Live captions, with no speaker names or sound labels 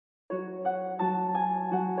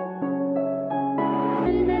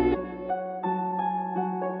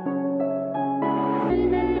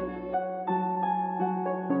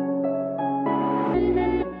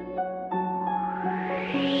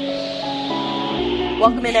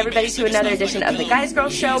Welcome in, everybody, to another edition of the Guys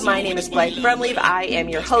Girls Show. My name is Blythe Brumleve. I am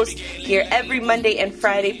your host here every Monday and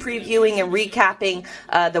Friday, previewing and recapping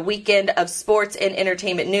the weekend of sports and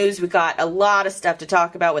entertainment news. We got a lot of stuff to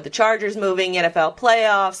talk about with the Chargers moving, NFL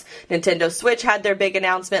playoffs. Nintendo Switch had their big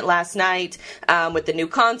announcement last night with the new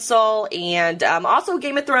console, and also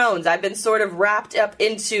Game of Thrones. I've been sort of wrapped up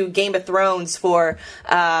into Game of Thrones for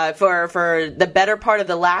the better part of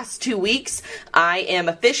the last 2 weeks. I am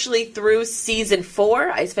officially through season 4.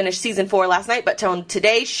 I finished season 4 last night, but on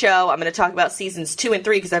today's show, I'm going to talk about seasons 2 and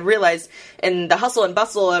 3 because I've realized in the hustle and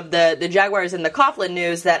bustle of the Jaguars and the Coughlin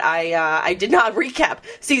news that I did not recap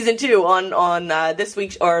season 2 on this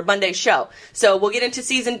week's or Monday's show. So we'll get into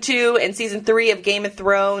season 2 and season 3 of Game of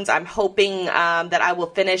Thrones. I'm hoping that I will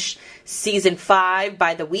finish season 5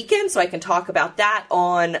 by the weekend so I can talk about that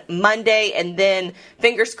on Monday, and then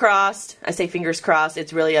fingers crossed, I say fingers crossed,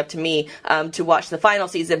 it's really up to me to watch the final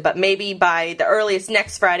season, but maybe by the earliest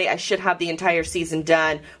next Friday I should have the entire season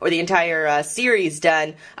done, or the entire series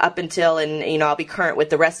done up until, and I'll be current with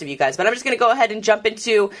the rest of you guys. But I'm just going to go ahead and jump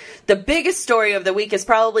into the biggest story of the week is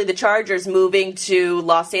probably the Chargers moving to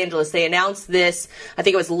Los Angeles. They announced this, I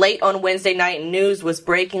think it was late on Wednesday night, and news was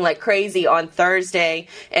breaking like crazy on Thursday,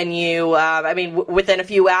 and within a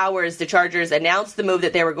few hours, the Chargers announced the move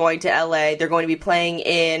that they were going to LA. They're going to be playing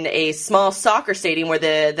in a small soccer stadium where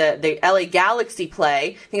the LA Galaxy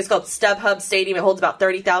play. I think it's called StubHub Stadium. It holds about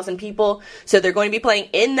 30,000 people. So they're going to be playing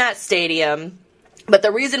in that stadium. But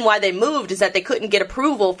the reason why they moved is that they couldn't get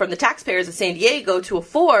approval from the taxpayers of San Diego to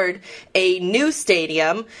afford a new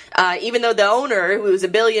stadium, even though the owner, who was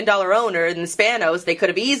 $1 billion owner in the Spanos, they could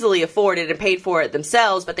have easily afforded and paid for it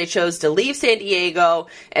themselves, but they chose to leave San Diego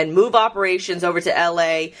and move operations over to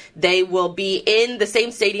LA. They will be in the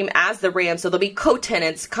same stadium as the Rams, so they'll be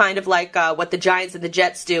co-tenants, kind of like what the Giants and the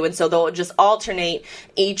Jets do, and so they'll just alternate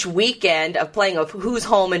each weekend of playing of who's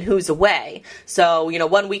home and who's away. So,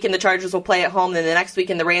 one weekend the Chargers will play at home, then the next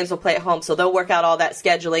weekend the Rams will play at home, so they'll work out all that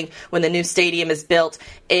scheduling when the new stadium is built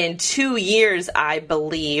in 2 years, I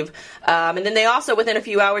believe. And then they also, within a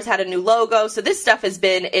few hours, had a new logo, so this stuff has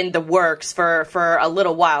been in the works for a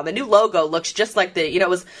little while. The new logo looks just like it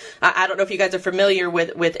was, I don't know if you guys are familiar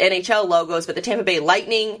with NHL logos, but the Tampa Bay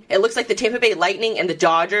Lightning, it looks like the Tampa Bay Lightning and the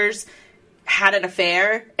Dodgers had an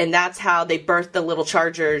affair, and that's how they birthed the little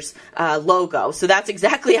Chargers logo. So that's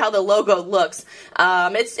exactly how the logo looks.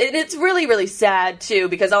 It's really, really sad, too,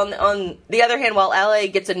 because on the other hand, while LA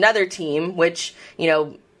gets another team, which,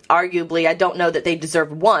 arguably, I don't know that they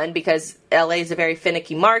deserve one, because LA is a very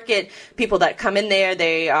finicky market. People that come in there,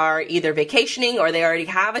 they are either vacationing or they already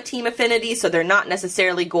have a team affinity, so they're not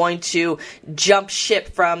necessarily going to jump ship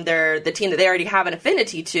from the team that they already have an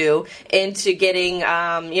affinity to into getting,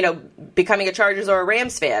 becoming a Chargers or a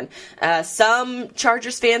Rams fan. Some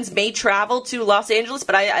Chargers fans may travel to Los Angeles,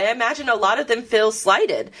 but I imagine a lot of them feel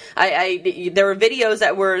slighted. There were videos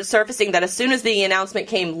that were surfacing that as soon as the announcement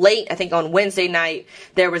came late, I think on Wednesday night,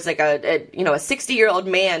 there was like a 60-year-old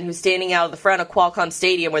man who's standing out of the front of Qualcomm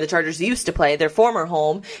Stadium where the Chargers used to play, their former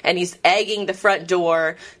home, and he's egging the front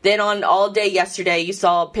door. Then on all day yesterday, you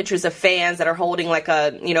saw pictures of fans that are holding like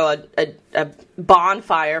a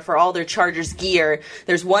bonfire for all their Chargers gear.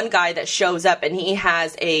 There's one guy that shows up and he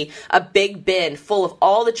has a big bin full of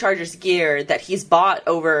all the Chargers gear that he's bought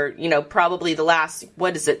over, probably the last,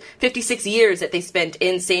 56 years that they spent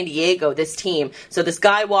in San Diego, this team. So this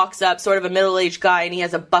guy walks up, sort of a middle-aged guy, and he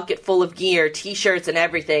has a bucket full of gear, t-shirts and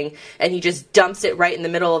everything, and he just dumps it right in the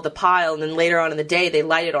middle of the pile, and then later on in the day they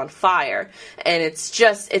light it on fire. And it's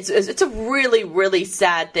a really, really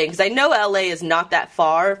sad thing, because I know LA is not that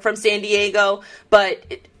far from San Diego, but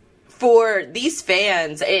for these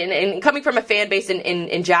fans, and coming from a fan base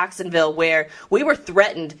in Jacksonville where we were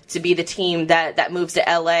threatened to be the team that moves to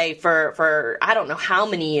LA for I don't know how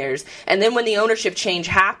many years, and then when the ownership change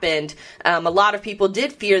happened, a lot of people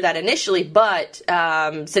did fear that initially, but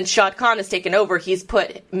since Shad Khan has taken over, he's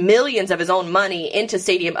put millions of his own money into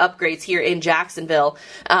stadium upgrades here in Jacksonville,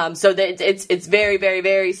 so that it's very, very,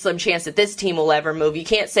 very slim chance that this team will ever move. You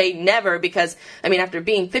can't say never, because, after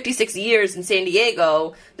being 56 years in San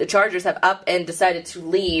Diego, the Chargers have up and decided to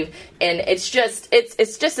leave, and it's just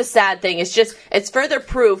a sad thing. It's further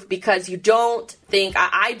proof, because I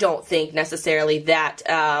don't think necessarily that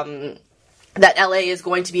that LA is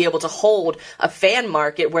going to be able to hold a fan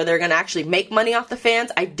market where they're going to actually make money off the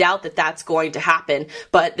fans. I doubt that that's going to happen.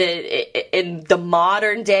 But in the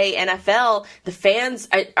modern day NFL, the fans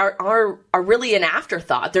are really an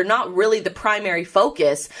afterthought. They're not really the primary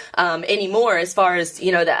focus anymore as far as,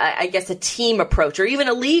 I guess a team approach or even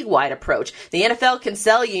a league-wide approach. The NFL can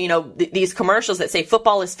sell you, these commercials that say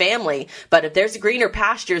football is family, but if there's greener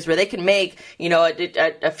pastures where they can make,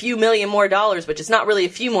 a few million more dollars, which is not really a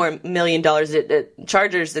few more $million, the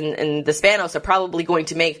Chargers and the Spanos are probably going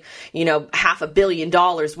to make, $500 million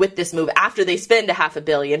with this move after they spend $500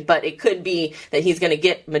 million, but it could be that he's going to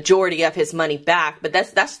get majority of his money back. But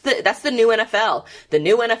that's the new NFL. The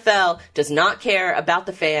new NFL does not care about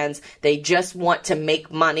the fans. They just want to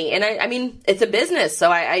make money. And I mean, it's a business,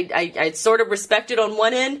 so I sort of respect it on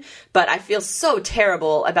one end, but I feel so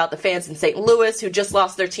terrible about the fans in St. Louis who just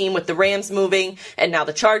lost their team with the Rams moving and now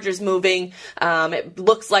the Chargers moving. It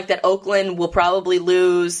looks like that Oakland will probably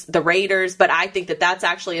lose the Raiders, but I think that that's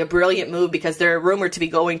actually a brilliant move because they're rumored to be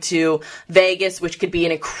going to Vegas, which could be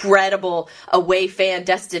an incredible away fan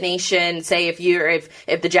destination. Say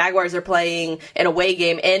if the Jaguars are playing an away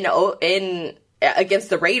game in against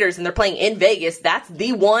the Raiders and they're playing in Vegas, that's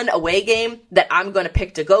the one away game that I'm going to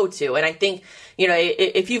pick to go to. And I think,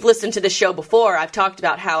 if you've listened to the show before, I've talked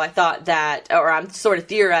about how I thought that, or I'm sort of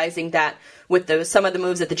theorizing that with some of the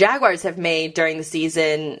moves that the Jaguars have made during the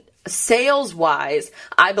season, sales-wise,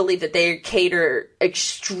 I believe that they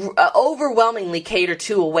overwhelmingly cater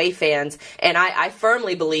to away fans, and I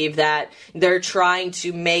firmly believe that they're trying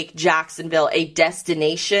to make Jacksonville a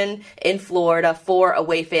destination in Florida for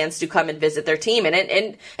away fans to come and visit their team, and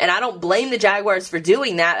I don't blame the Jaguars for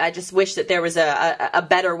doing that. I just wish that there was a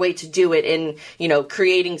better way to do it in,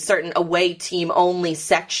 creating certain away team only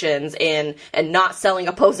sections and not selling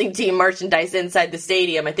opposing team merchandise inside the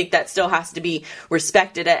stadium. I think that still has to be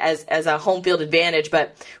respected as a home field advantage,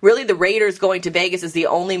 but really the Raiders going to Vegas is the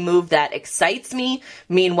only move that excites me.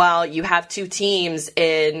 Meanwhile, you have two teams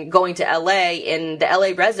going to LA, and the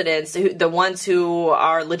LA residents, the ones who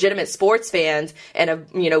are legitimate sports fans and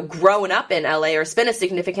have, grown up in LA or spent a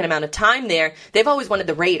significant amount of time there, they've always wanted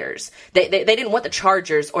the Raiders. They didn't want the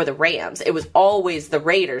Chargers or the Rams. It was always the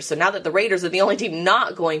Raiders. So now that the Raiders are the only team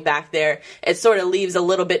not going back there, it sort of leaves a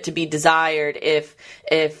little bit to be desired if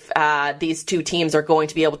these two teams are going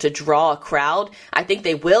to be able to draw a crowd. I think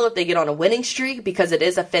they will if they get on a winning streak because it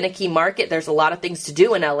is a finicky market. There's a lot of things to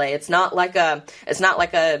do in LA. It's not like a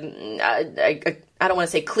I don't want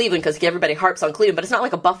to say Cleveland because everybody harps on Cleveland, but it's not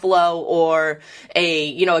like a Buffalo or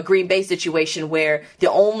a Green Bay situation where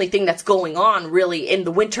the only thing that's going on really in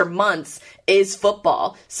the winter months is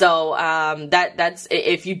football. So that's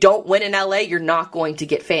if you don't win in LA, you're not going to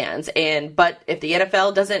get fans. But if the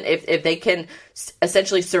NFL doesn't, if they can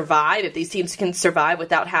essentially survive, if these teams can survive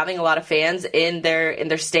without having a lot of fans in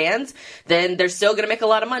their stands, then they're still going to make a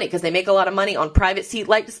lot of money because they make a lot of money on private seat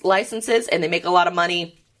licenses and they make a lot of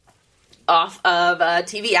money off of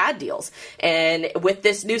TV ad deals. And with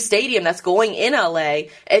this new stadium that's going in LA,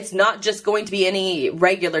 it's not just going to be any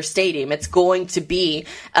regular stadium. It's going to be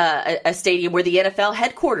a stadium where the NFL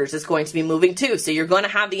headquarters is going to be moving to. So you're going to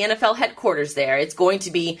have the NFL headquarters there. It's going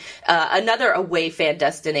to be another away fan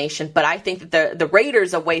destination. But I think that the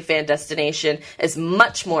Raiders away fan destination is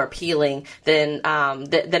much more appealing than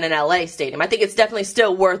an LA stadium. I think it's definitely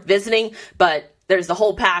still worth visiting, but there's the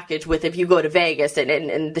whole package with if you go to Vegas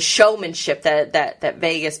and the showmanship that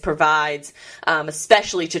Vegas provides,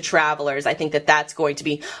 especially to travelers. I think that that's going to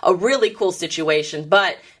be a really cool situation,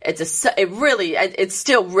 but it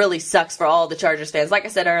still really sucks for all the Chargers fans. Like I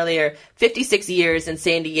said earlier, 56 years in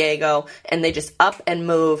San Diego, and they just up and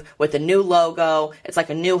move with a new logo. It's like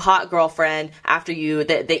a new hot girlfriend after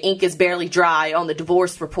the ink is barely dry on the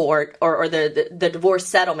divorce report or the divorce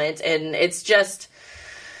settlement, and it's just.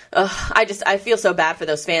 I feel so bad for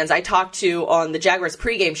those fans. I talked to, on the Jaguars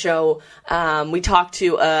pregame show, we talked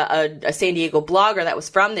to a San Diego blogger that was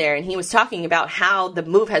from there, and he was talking about how the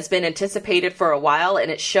move has been anticipated for a while,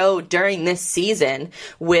 and it showed during this season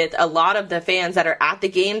with a lot of the fans that are at the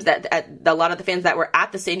games, a lot of the fans that were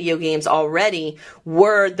at the San Diego games already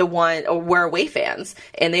were were away fans,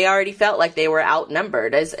 and they already felt like they were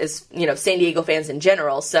outnumbered as San Diego fans in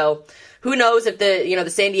general. So who knows if the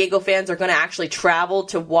San Diego fans are going to actually travel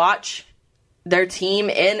to watch their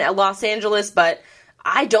team in Los Angeles, but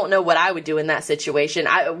I don't know what I would do in that situation.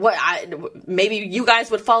 Maybe you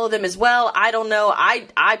guys would follow them as well. I don't know.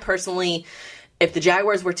 I personally, if the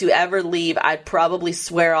Jaguars were to ever leave, I'd probably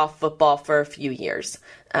swear off football for a few years.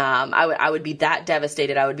 I would be that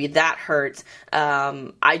devastated. I would be that hurt.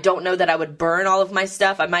 I don't know that I would burn all of my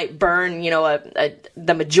stuff. I might burn,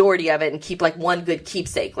 the majority of it and keep like one good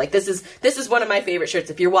keepsake. Like this is one of my favorite shirts.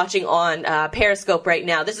 If you're watching on Periscope right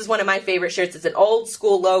now, this is one of my favorite shirts. It's an old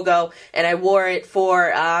school logo, and I wore it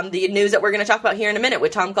for the news that we're going to talk about here in a minute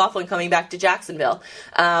with Tom Coughlin coming back to Jacksonville.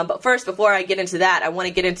 But first, before I get into that, I want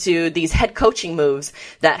to get into these head coaching moves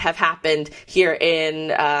that have happened here in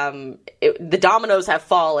the dominoes have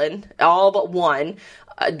fallen, all but one.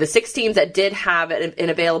 The 6 teams that did have an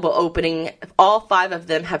available opening, all 5 of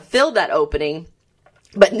them have filled that opening,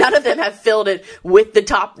 but none of them have filled it with the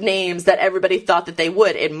top names that everybody thought that they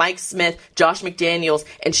would, in Mike Smith, Josh McDaniels,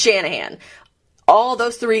 and Shanahan. All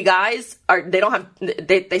those 3 guys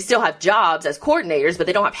they still have jobs as coordinators, but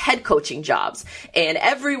they don't have head coaching jobs. And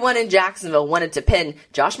everyone in Jacksonville wanted to pin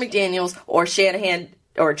Josh McDaniels or Shanahan,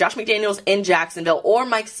 or Josh McDaniels in Jacksonville, or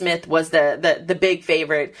Mike Smith was the big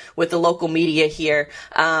favorite with the local media here.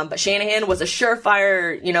 But Shanahan was a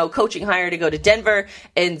surefire, coaching hire to go to Denver.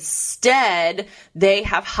 Instead, they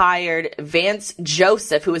have hired Vance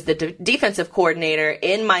Joseph, who is the defensive coordinator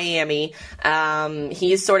in Miami.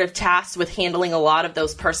 He's sort of tasked with handling a lot of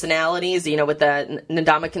those personalities, with the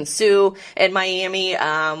Ndamukong Suh in Miami,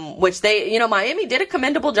 which Miami did a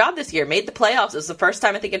commendable job this year, made the playoffs. It was the first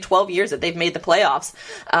time, I think, in 12 years that they've made the playoffs.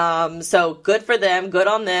 So good for them, good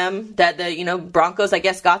on them that the, Broncos, I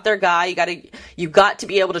guess, got their guy. You got to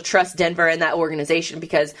be able to trust Denver and that organization,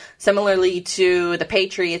 because similarly to the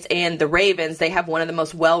Patriots and the Ravens, they have one of the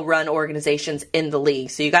most well-run organizations in the league.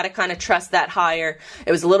 So you got to kind of trust that hire.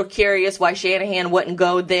 It was a little curious why Shanahan wouldn't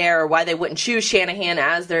go there, or why they wouldn't choose Shanahan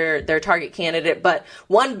as their target candidate. But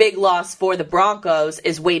one big loss for the Broncos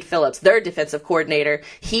is Wade Phillips, their defensive coordinator.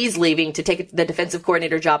 He's leaving to take the defensive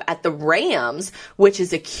coordinator job at the Rams, which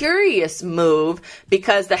is a curious move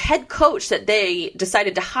because the head coach that they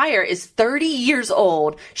decided to hire is 30 years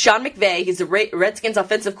old. Sean McVay, he's the Redskins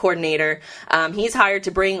offensive coordinator. He's hired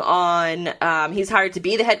to he's hired to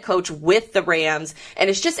be the head coach with the Rams. And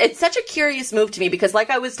it's such a curious move to me because, like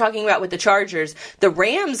I was talking about with the Chargers, the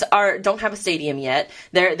Rams don't have a stadium yet.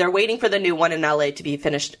 They're waiting for the new one in LA to be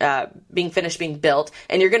being built.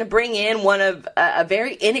 And you're going to bring in one of a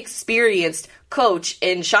very inexperienced coach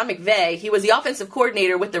in Sean McVay. He was the offensive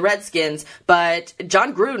coordinator with the Redskins, but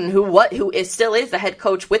John Gruden, who still is the head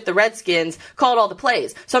coach with the Redskins, called all the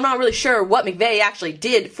plays. So I'm not really sure what McVay actually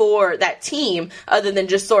did for that team other than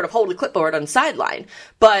just sort of hold a clipboard on the sideline.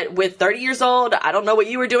 But with 30 years old, I don't know what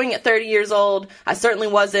you were doing at 30 years old. I certainly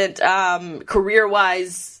wasn't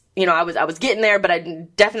career-wise. I was getting there, but I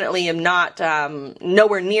definitely am not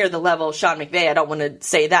nowhere near the level of Sean McVay. I don't want to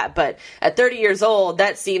say that, but at 30 years old,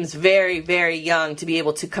 that seems very, very young to be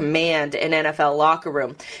able to command an NFL locker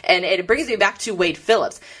room. And it brings me back to Wade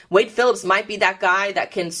Phillips. Wade Phillips might be that guy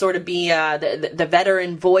that can sort of be the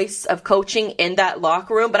veteran voice of coaching in that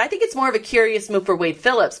locker room, but I think it's more of a curious move for Wade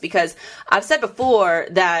Phillips because I've said before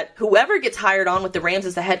that whoever gets hired on with the Rams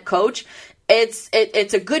as the head coach,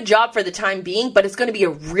 it's a good job for the time being, but it's going to be a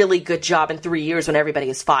really good job in 3 years when everybody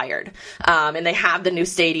is fired. And they have the new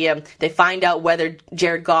stadium. They find out whether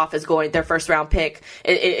Jared Goff their first round pick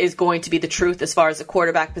is going to be the truth as far as the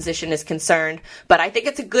quarterback position is concerned. But I think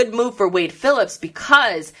it's a good move for Wade Phillips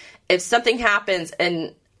because if something happens,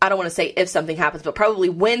 and I don't want to say if something happens, but probably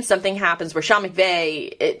when something happens where Sean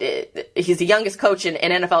McVay, he's the youngest coach in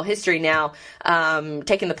NFL history now,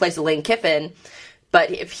 taking the place of Lane Kiffin. But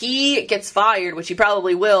if he gets fired, which he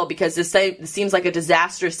probably will, because this seems like a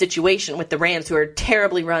disastrous situation with the Rams, who are a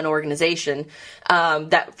terribly run organization,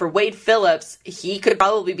 that for Wade Phillips, he could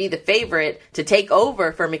probably be the favorite to take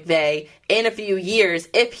over for McVay in a few years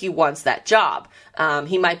if he wants that job.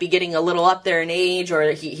 He might be getting a little up there in age,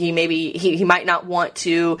 or he might not want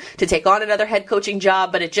to take on another head coaching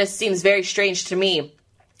job, but it just seems very strange to me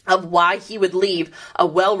of why he would leave a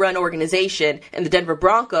well-run organization in the Denver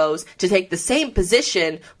Broncos to take the same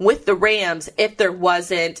position with the Rams if there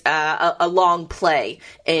wasn't a long play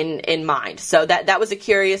in mind. So that was a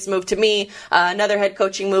curious move to me. Another head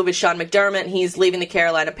coaching move is Sean McDermott. He's leaving the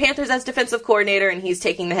Carolina Panthers as defensive coordinator, and he's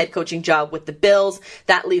taking the head coaching job with the Bills.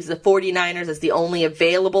 That leaves the 49ers as the only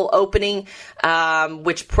available opening,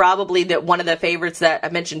 which probably one of the favorites that I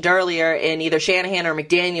mentioned earlier in either Shanahan or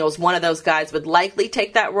McDaniels, one of those guys would likely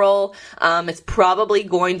take that role. role. It's probably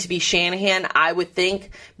going to be Shanahan, I would think,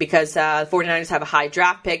 because the 49ers have a high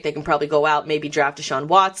draft pick. They can probably go out, maybe draft Deshaun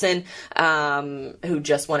Watson, who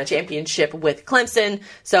just won a championship with Clemson.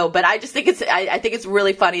 So, but I just think I think it's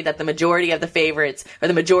really funny that the majority of the favorites, or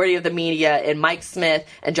the majority of the media, and Mike Smith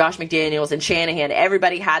and Josh McDaniels and Shanahan,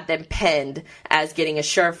 everybody had them penned as getting a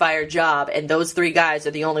surefire job, and those three guys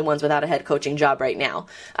are the only ones without a head coaching job right now.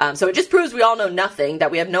 So it just proves we all know nothing,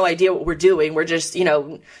 that we have no idea what we're doing. We're just,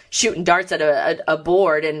 shooting darts at a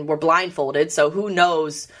board, and we're blindfolded. So who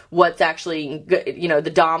knows what's actually,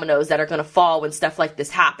 the dominoes that are going to fall when stuff like this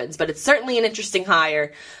happens. But it's certainly an interesting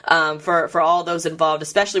hire for all those involved,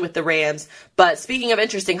 especially with the Rams. But speaking of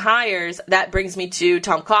interesting hires, that brings me to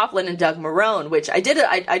Tom Coughlin and Doug Marrone, which I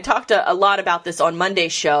talked a lot about this on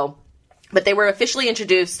Monday's show. But they were officially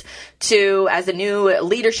introduced as a new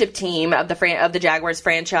leadership team of the Jaguars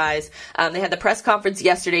franchise. They had the press conference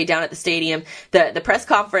yesterday down at the stadium. The press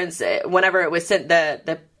conference, whenever it was sent,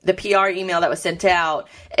 the PR email that was sent out,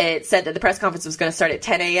 it said that the press conference was going to start at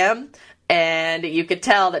 10 a.m., and you could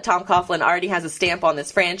tell that Tom Coughlin already has a stamp on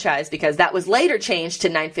this franchise, because that was later changed to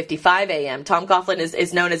 9:55 a.m. Tom Coughlin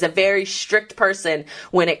is known as a very strict person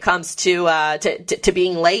when it comes to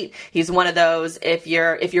being late. He's one of those, if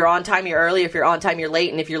you're on time, you're early. If you're on time, you're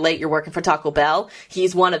late. And if you're late, you're working for Taco Bell.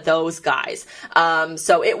 He's one of those guys.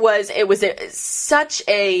 So it was such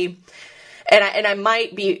a... And I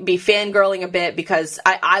might be fangirling a bit, because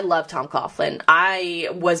I love Tom Coughlin. I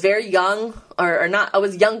was very young, or not, I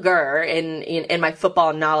was younger in my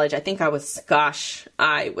football knowledge. I think I was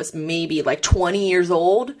maybe like 20 years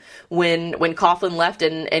old when Coughlin left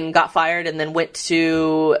and got fired, and then went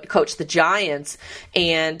to coach the Giants.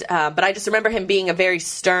 And but I just remember him being a very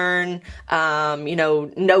stern,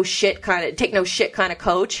 take no shit kind of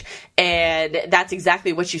coach. And that's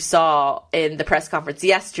exactly what you saw in the press conference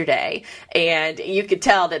yesterday. And you could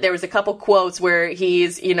tell that there was a couple quotes where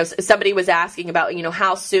somebody was asking about,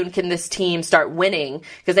 how soon can this team start winning?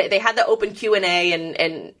 Because they had the open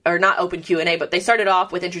Q&A or not open Q&A, but they started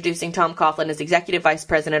off with introducing Tom Coughlin as Executive Vice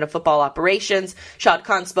President of Football Operations. Shad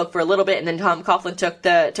Khan spoke for a little bit, and then Tom Coughlin took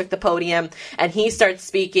the podium, and he starts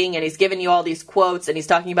speaking, and he's giving you all these quotes, and he's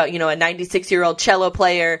talking about, a 96-year-old cello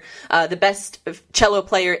player, the best cello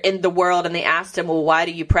player in the world. And they asked him, well, why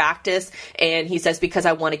do you practice? And he says, because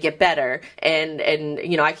I want to get better. And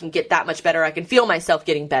I can get that much better. I can feel myself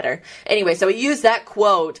getting better. Anyway, so he used that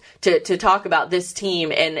quote to talk about this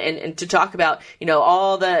team and to talk about,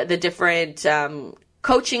 all the different,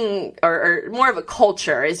 coaching or more of a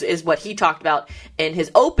culture is what he talked about in his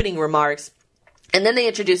opening remarks. And then they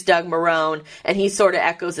introduced Doug Marrone, and he sort of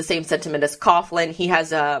echoes the same sentiment as Coughlin. He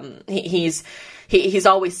has, he's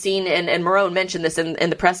always seen, and Marrone mentioned this in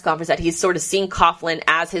the press conference, that he's sort of seen Coughlin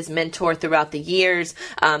as his mentor throughout the years.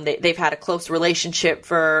 They've had a close relationship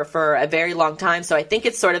for a very long time. So I think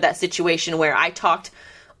it's sort of that situation where I talked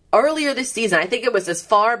earlier this season, I think it was as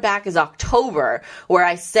far back as October, where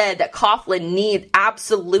I said that Coughlin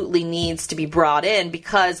absolutely needs to be brought in,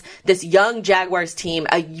 because this young Jaguars team,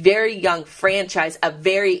 a very young franchise, a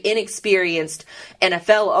very inexperienced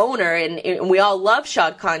NFL owner, and we all love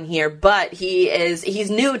Shad Khan here, but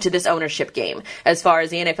he's new to this ownership game as far as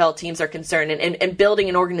the NFL teams are concerned, and building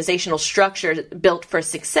an organizational structure built for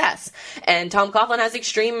success. And Tom Coughlin has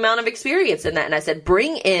extreme amount of experience in that. And I said,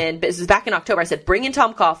 this is back in October, I said, bring in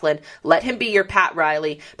Tom Coughlin. Let him be your Pat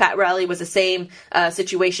Riley. Pat Riley was the same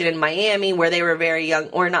situation in Miami, where they were a very young,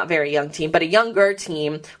 or not very young team, but a younger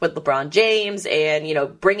team with LeBron James, and,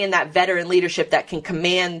 bring in that veteran leadership that can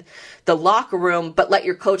command the locker room, but let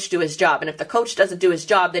your coach do his job. And if the coach doesn't do his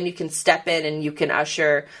job, then you can step in and you can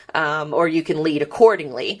usher, or you can lead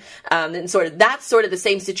accordingly. And that's sort of the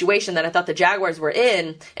same situation that I thought the Jaguars were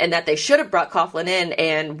in, and that they should have brought Coughlin in.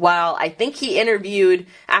 And while I think he interviewed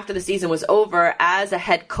after the season was over as a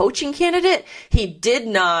head coaching candidate, he did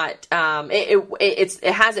not, it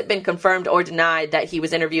hasn't been confirmed or denied that he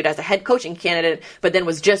was interviewed as a head coaching candidate, but then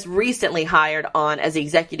was just recently hired on as the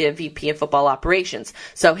executive VP of football operations.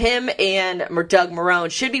 So him and Doug Marrone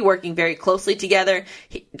should be working very closely together.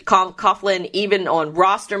 Coughlin, even on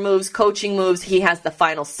roster moves, coaching moves, he has the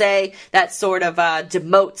final say. That sort of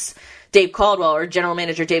demotes Dave Caldwell, or general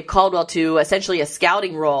manager Dave Caldwell, to essentially a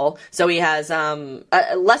scouting role. So he has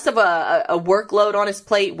less of a workload on his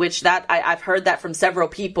plate, which that I've heard that from several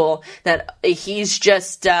people, that he's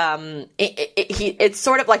just it's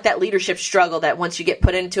sort of like that leadership struggle, that once you get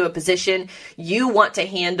put into a position, you want to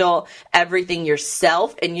handle everything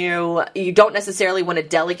yourself, and you don't necessarily want to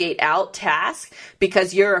delegate out tasks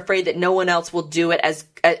because you're afraid that no one else will do it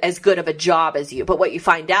as good of a job as you. But what you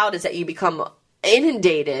find out is that you become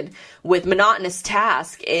inundated with monotonous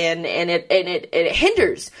tasks, and it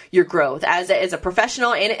hinders your growth as a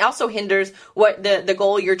professional, and it also hinders what the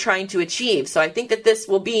goal you're trying to achieve. So I think that this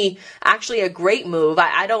will be actually a great move.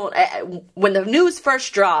 When the news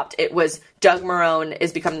first dropped, it was Doug Marrone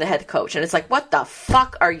is becoming the head coach, and it's like, what the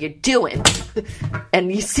fuck are you doing?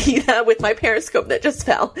 And you see that with my Periscope that just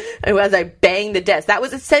fell as I banged the desk. That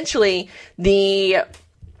was essentially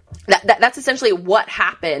That's essentially what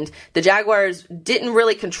happened. The Jaguars didn't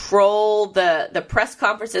really control the press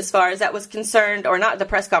conference as far as that was concerned, or not the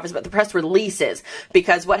press conference, but the press releases.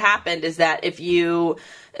 Because what happened is that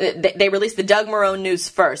they released the Doug Marrone news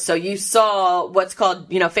first. So you saw what's called,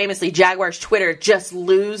 famously Jaguars Twitter just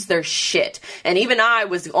lose their shit. And even I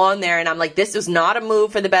was on there and I'm like, this was not a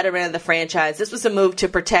move for the betterment of the franchise. This was a move to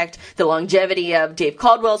protect the longevity of Dave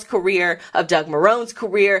Caldwell's career, of Doug Marrone's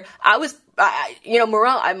career.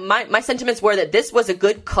 Marrone, my sentiments were that this was a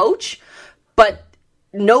good coach, but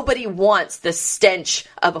nobody wants the stench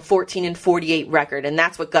of a 14-48 record, and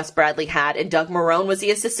that's what Gus Bradley had, and Doug Marrone was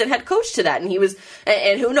the assistant head coach to that,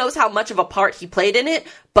 and who knows how much of a part he played in it,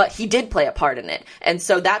 but he did play a part in it. And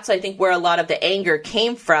so that's, I think, where a lot of the anger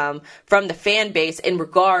came from the fan base in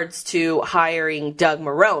regards to hiring Doug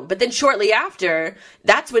Marrone. But then shortly after,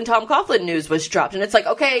 that's when Tom Coughlin news was dropped. And it's like,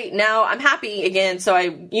 okay, now I'm happy again. So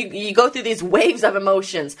you go through these waves of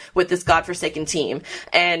emotions with this godforsaken team.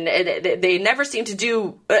 And they never seem to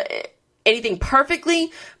do anything perfectly,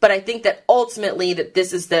 but I think that ultimately that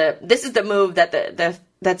this is the move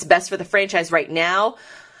that's best for the franchise right now.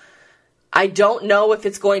 I don't know if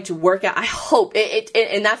it's going to work out. I hope it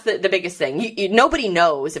and that's the biggest thing. Nobody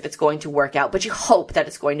knows if it's going to work out, but you hope that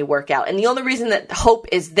it's going to work out. And the only reason that hope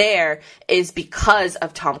is there is because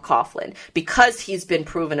of Tom Coughlin, because he's been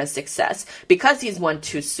proven a success, because he's won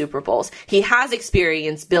 2 Super Bowls. He has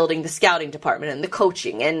experience building the scouting department and the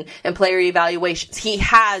coaching and player evaluations. He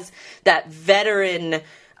has that veteran,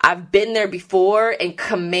 I've been there before, and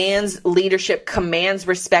commands leadership, commands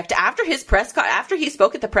respect. After he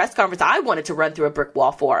spoke at the press conference, I wanted to run through a brick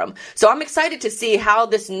wall for him. So I'm excited to see how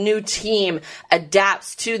this new team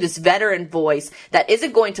adapts to this veteran voice that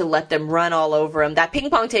isn't going to let them run all over him. That ping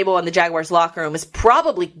pong table in the Jaguars locker room is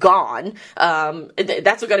probably gone.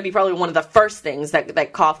 That's going to be probably one of the first things that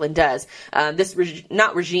Coughlin does.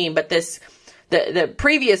 The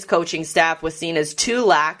previous coaching staff was seen as too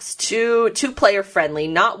lax, too player friendly,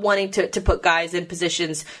 not wanting to put guys in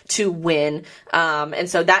positions to win. And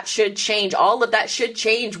so that should change. All of that should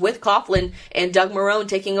change with Coughlin and Doug Marrone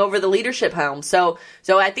taking over the leadership helm. So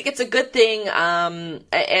I think it's a good thing. And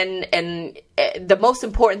the most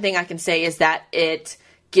important thing I can say is that it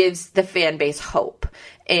gives the fan base hope.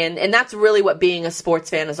 And that's really what being a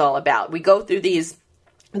sports fan is all about. We go through these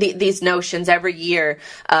notions every year.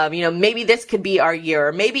 Maybe this could be our year,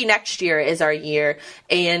 or maybe next year is our year.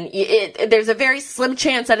 And there's a very slim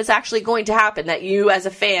chance that it's actually going to happen, that you as a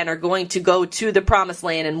fan are going to go to the promised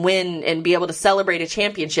land and win and be able to celebrate a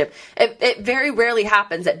championship. It very rarely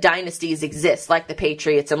happens that dynasties exist like the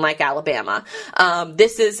Patriots and like Alabama.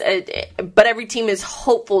 But every team is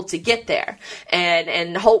hopeful to get there.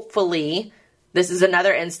 And hopefully, this is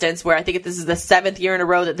another instance where I think this is the 7th year in a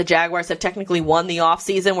row that the Jaguars have technically won the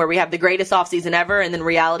offseason, where we have the greatest offseason ever, and then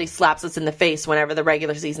reality slaps us in the face whenever the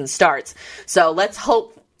regular season starts. So let's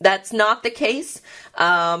hope that's not the case,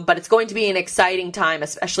 but it's going to be an exciting time,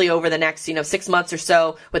 especially over the next 6 months or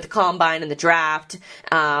so with the combine and the draft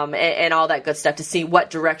and all that good stuff, to see what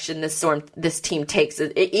direction this team takes,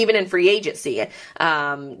 even in free agency.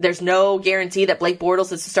 There's no guarantee that Blake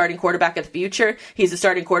Bortles is the starting quarterback of the future. He's the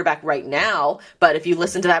starting quarterback right now, but if you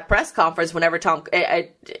listen to that press conference, whenever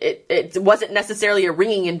it wasn't necessarily a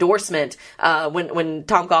ringing endorsement when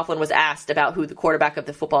Tom Coughlin was asked about who the quarterback of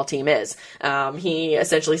the football team is. He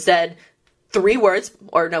essentially said 4 words.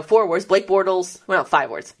 Blake Bortles, 5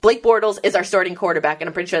 words. Blake Bortles is our starting quarterback, and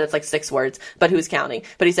I'm pretty sure that's like 6 words, but who's counting?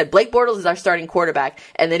 But he said, Blake Bortles is our starting quarterback,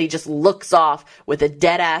 and then he just looks off with a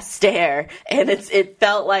dead-ass stare, and it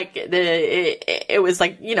felt like it was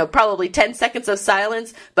like, probably 10 seconds of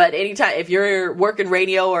silence, but anytime, if you're working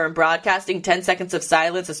radio or in broadcasting, 10 seconds of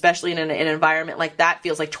silence, especially in an environment like that,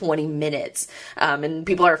 feels like 20 minutes, and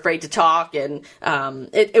people are afraid to talk, and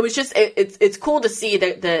it's cool to see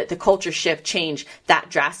the culture shift change that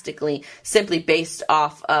drastically simply based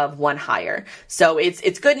off of one hire. So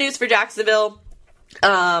it's good news for Jacksonville.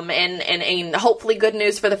 And hopefully good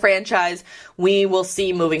news for the franchise. We will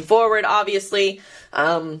see moving forward, obviously.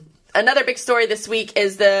 Another big story this week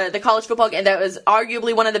is the college football game that was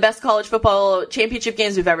arguably one of the best college football championship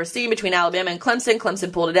games we've ever seen between Alabama and Clemson.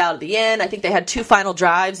 Clemson pulled it out at the end. I think they had two final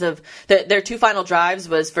drives their two final drives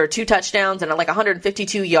was for 2 touchdowns and like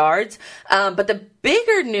 152 yards. But the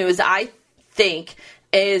bigger news, I think,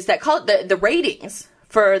 is that the ratings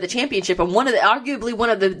for the championship and arguably one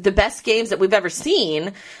of the best games that we've ever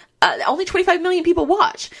seen. Only 25 million people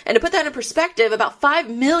watch. And to put that in perspective, about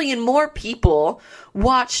 5 million more people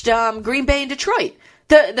watched Green Bay and Detroit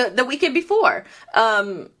the weekend before.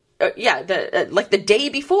 The day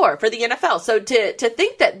before for the NFL. So to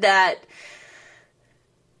think that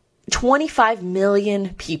 25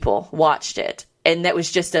 million people watched it, and that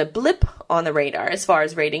was just a blip on the radar as far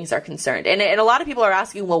as ratings are concerned. And a lot of people are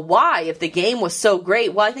asking, well, why? If the game was so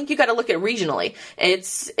great? Well, I think you got to look at regionally.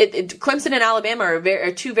 Clemson and Alabama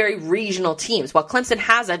are two very regional teams. While Clemson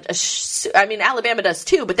has Alabama does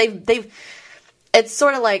too, but they've it's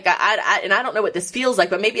sort of like, I don't know what this feels like,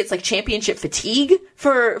 but maybe it's like championship fatigue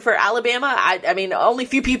for Alabama. I mean, only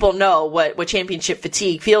few people know what championship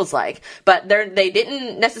fatigue feels like, but they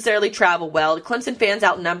didn't necessarily travel well. Clemson fans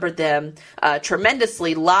outnumbered them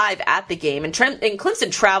tremendously live at the game, and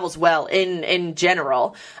Clemson travels well in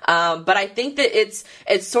general. But I think that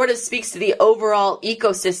it sort of speaks to the overall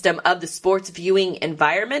ecosystem of the sports viewing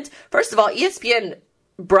environment. First of all, ESPN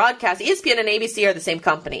and ABC are the same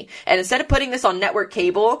company. And instead of putting this on network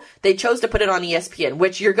cable, they chose to put it on ESPN,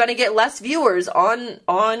 which you're going to get less viewers on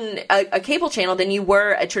a cable channel than you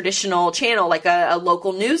were a traditional channel, like a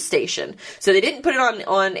local news station. So they didn't put it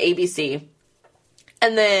on ABC.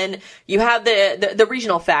 And then you have the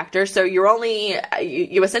regional factor. So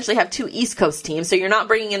you essentially have 2 East Coast teams. So you're not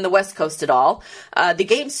bringing in the West Coast at all. The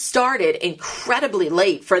game started incredibly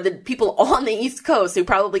late for the people on the East Coast who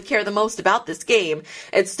probably care the most about this game.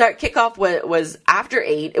 Kickoff was after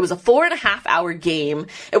 8. It was a 4.5 hour game.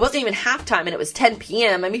 It wasn't even halftime, and it was 10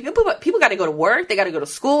 p.m. I mean, people got to go to work. They got to go to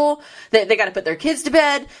school. They got to put their kids to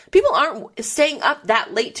bed. People aren't staying up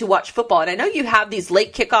that late to watch football. And I know you have these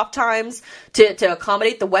late kickoff times to accommodate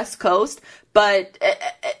the West Coast, but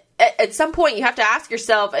at some point you have to ask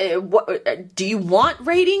yourself, do you want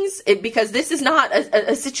ratings? Because this is not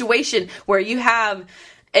a situation where you have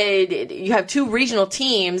 2 regional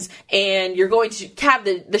teams and you're going to have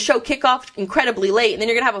the show kick off incredibly late, and then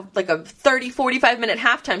you're going to have a 30, 45 minute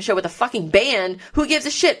halftime show with a fucking band. Who gives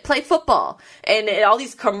a shit? Play football. And all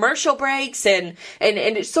these commercial breaks and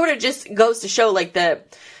it sort of just goes to show like the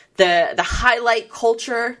highlight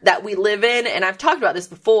culture that we live in. And I've talked about this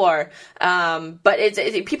before, but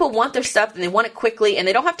people want their stuff and they want it quickly, and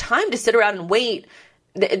they don't have time to sit around and wait.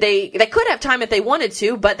 They could have time if they wanted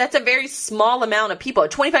to, but that's a very small amount of people.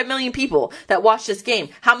 25 million people that watch this game.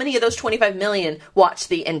 How many of those 25 million watch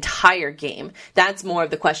the entire game? That's more of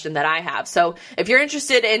the question that I have. So if you're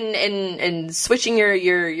interested in switching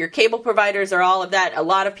your cable providers or all of that, a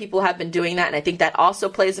lot of people have been doing that, and I think that also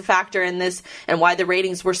plays a factor in this and why the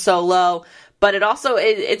ratings were so low. But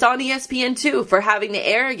it's on ESPN too for having the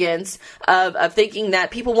arrogance of thinking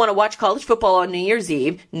that people want to watch college football on New Year's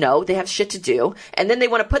Eve. No, they have shit to do. And then they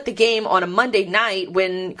want to put the game on a Monday night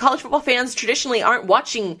when college football fans traditionally aren't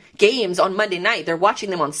watching games on Monday night. They're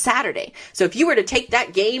watching them on Saturday. So if you were to take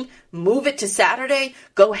that game, move it to Saturday,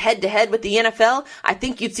 go head to head with the NFL, I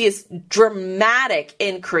think you'd see a dramatic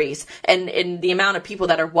increase in the amount of people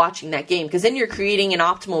that are watching that game, because then you're creating an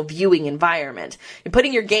optimal viewing environment. You're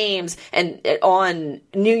putting your games on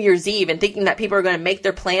New Year's Eve and thinking that people are going to make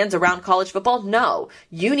their plans around college football. No,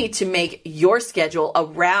 you need to make your schedule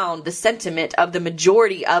around the sentiment of the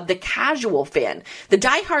majority of the casual fan. The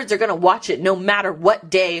diehards are going to watch it no matter what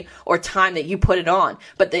day or time that you put it on,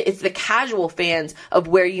 but it's the casual fans of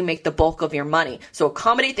where you make the bulk of your money. So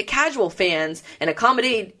accommodate the casual fans and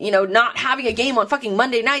accommodate, not having a game on fucking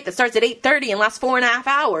Monday night that starts at 8:30 and lasts 4.5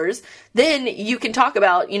 hours. Then you can talk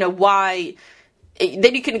about, why.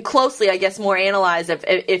 Then you can closely, I guess, more analyze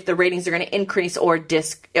if the ratings are going to increase or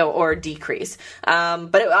decrease.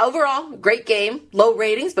 But overall, great game. Low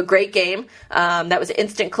ratings, but great game. That was an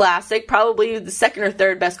instant classic. Probably the second or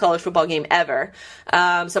third best college football game ever.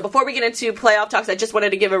 So before we get into playoff talks, I just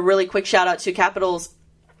wanted to give a really quick shout out to Capitals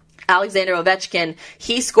Alexander Ovechkin.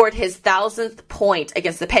 He scored his 1,000th point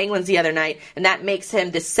against the Penguins the other night, and that makes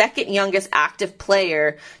him the second youngest active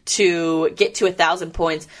player to get to 1,000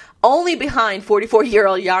 points. Only behind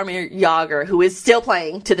 44-year-old Jaromir Jagr, who is still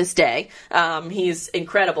playing to this day. He's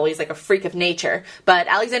incredible. He's like a freak of nature. But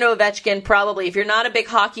Alexander Ovechkin, probably, if you're not a big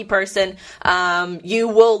hockey person, you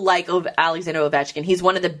will like Alexander Ovechkin. He's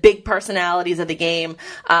one of the big personalities of the game,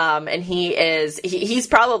 and he's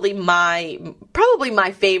probably probably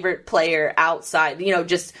my favorite player outside,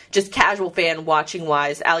 just casual fan watching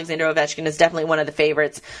wise. Alexander Ovechkin is definitely one of the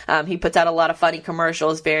favorites. He puts out a lot of funny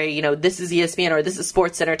commercials, very, this is ESPN or this is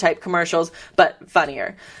SportsCenter type commercials, but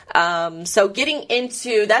funnier. So getting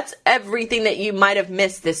into, that's everything that you might have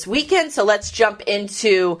missed this weekend. So let's jump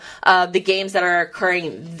into the games that are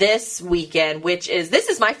occurring this weekend, this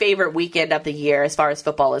is my favorite weekend of the year as far as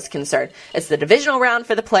football is concerned. It's the divisional round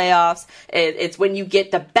for the playoffs. It's when you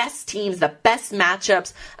get the best teams, the best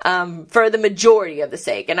matchups for the majority of the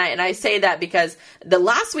sake. And I say that because the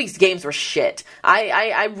last week's games were shit.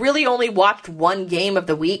 I really only watched one game of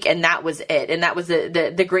the week, and that was it. And that was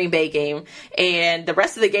the Green Bay game. And the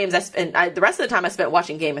rest of the games, the rest of the time I spent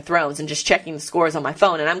watching Game of Thrones and just checking the scores on my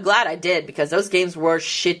phone. And I'm glad I did, because those games were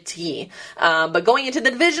shitty. But going into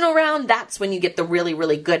the divisional round, that's when you get the really,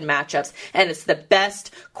 really good matchups. And it's the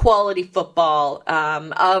best quality football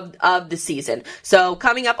of the season. So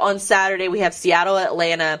coming up on Saturday, we have Seattle,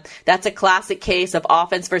 Atlanta. That's a classic case of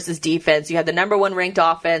offense versus defense. You have the number one ranked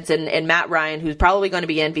offense and Matt Ryan, who's probably going to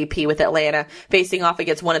be MVP with Atlanta, facing off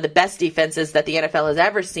against one of the best defenses that the NFL has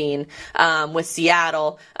ever seen with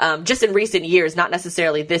Seattle, just in recent years, not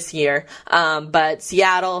necessarily this year. But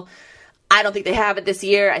Seattle, I don't think they have it this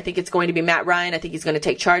year. I think it's going to be Matt Ryan. I think he's going to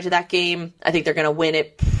take charge of that game. I think they're going to win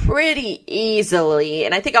it pretty easily.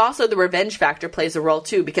 And I think also the revenge factor plays a role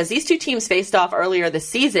too, because these two teams faced off earlier this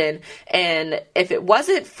season. And if it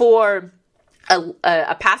wasn't for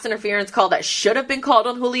a pass interference call that should have been called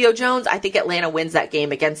on Julio Jones, I think Atlanta wins that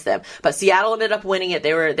game against them. But Seattle ended up winning it.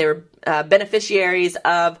 They were beneficiaries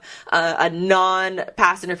of a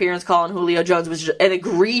non-pass interference call on Julio Jones, which is an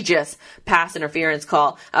egregious pass interference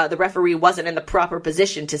call. The referee wasn't in the proper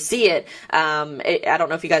position to see it. I don't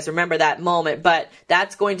know if you guys remember that moment, but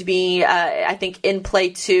that's going to be, I think, in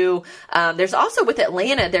play too. There's also with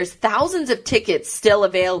Atlanta, there's thousands of tickets still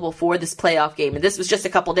available for this playoff game. And this was just a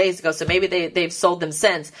couple days ago, so maybe they've sold them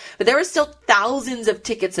since. But there were still thousands of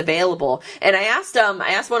tickets available. And I asked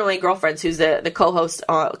one of my girlfriends, who's the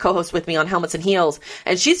co-host with me on Helmets and Heels,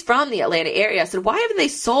 and she's from the Atlanta area. I said, why haven't they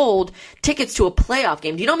sold tickets to a playoff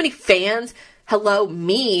game? Do you know how many fans,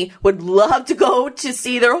 me, would love to go to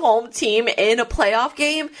see their home team in a playoff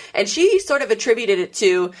game? And she sort of attributed it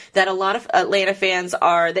to that a lot of Atlanta fans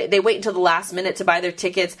they wait until the last minute to buy their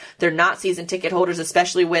tickets. They're not season ticket holders,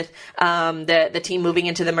 especially with the team moving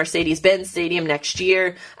into the Mercedes-Benz Stadium next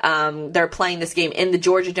year. They're playing this game in the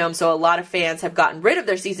Georgia Dome, so a lot of fans have gotten rid of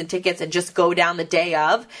their season tickets and just go down the day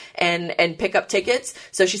of and pick up tickets.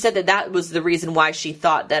 So she said that was the reason why she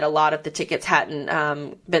thought that a lot of the tickets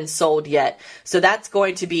hadn't been sold yet. So that's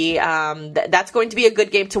going to be a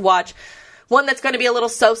good game to watch. One that's going to be a little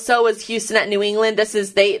so-so is Houston at New England.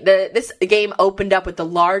 This game opened up with the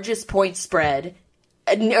largest point spread,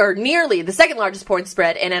 or nearly the second largest point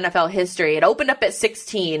spread in NFL history. It opened up at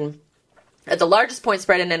 16. The largest point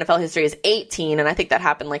spread in NFL history is 18, and I think that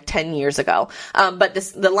happened like 10 years ago. But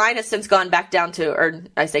the line has since gone back down to, or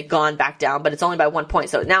I say gone back down, but it's only by 1 point,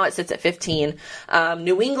 so now it sits at 15.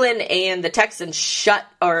 New England and the Texans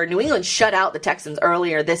New England shut out the Texans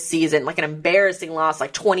earlier this season, like an embarrassing loss,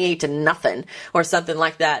 like 28-0 or something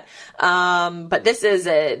like that. But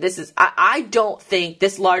I don't think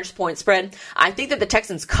this large point spread, I think that the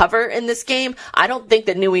Texans cover in this game. I don't think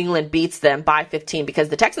that New England beats them by 15, because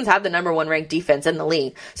the Texans have the number one ranked defense in the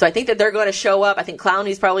league. So I think that they're going to show up. I think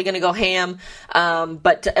Clowney's probably going to go ham.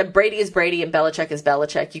 But Brady is Brady and Belichick is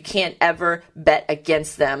Belichick. You can't ever bet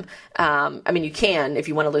against them. You can if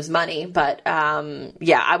you want to lose money, but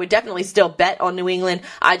I would definitely still bet on New England.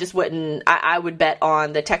 I just wouldn't. I would bet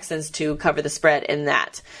on the Texans to cover the spread in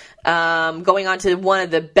that. Going on to one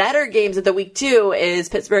of the better games of the week too is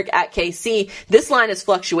Pittsburgh at KC. This line has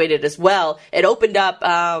fluctuated as well. It opened up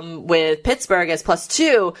with Pittsburgh as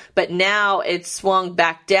 +2, but now it's swung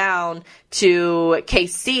back down to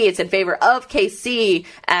KC. It's in favor of KC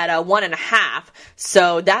at 1.5.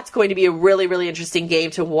 So that's going to be a really, really interesting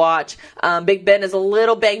game to watch. Big Ben is a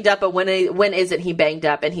little banged up, but when isn't he banged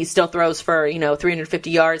up? And he still throws for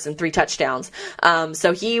 350 yards and 3 touchdowns.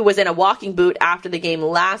 So he was in a walking boot after the game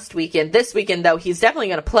last weekend. This weekend, though, he's definitely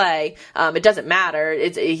going to play. It doesn't matter.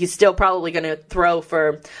 He's still probably going to throw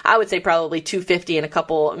for, I would say, probably 250 and a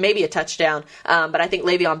couple, maybe a touchdown. But I think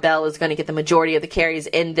Le'Veon Bell is going to get the majority of the carries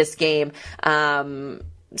in this game.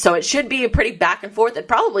 So it should be a pretty back and forth. It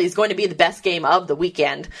probably is going to be the best game of the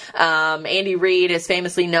weekend. Andy Reid is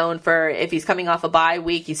famously known for, if he's coming off a bye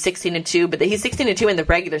week, he's 16-2, but he's 16-2 in the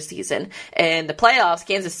regular season. And the playoffs,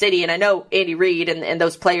 Kansas City, and I know Andy Reid and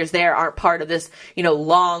those players there aren't part of this,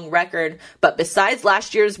 long record, but besides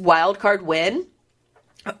last year's wild card win,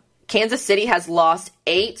 Kansas City has lost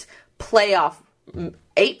 8 playoff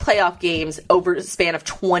 8 playoff games over a span of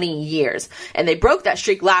 20 years. And they broke that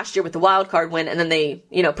streak last year with the wild card win, and then they,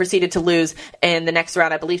 proceeded to lose in the next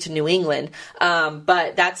round, I believe, to New England.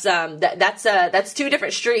 But that's 2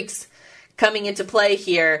 different streaks coming into play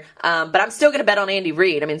here. But I'm still going to bet on Andy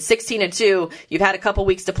Reid. 16-2, you've had a couple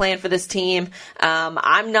weeks to plan for this team.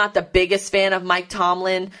 I'm not the biggest fan of Mike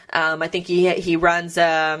Tomlin. I think he runs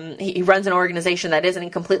an organization that isn't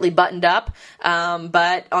completely buttoned up.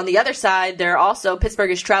 But on the other side,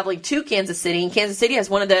 Pittsburgh is traveling to Kansas City, and Kansas City has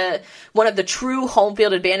one of the true home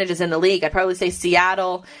field advantages in the league. I'd probably say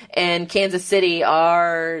Seattle and Kansas City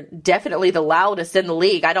are definitely the loudest in the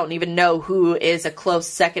league. I don't even know who is a close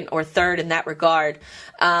second or third in that regard.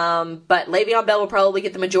 But Le'Veon Bell will probably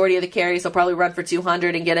get the majority of the carries. He'll probably run for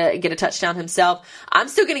 200 and get a touchdown himself. I'm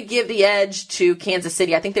still going to give the edge to Kansas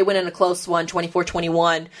City. I think they win in a close one,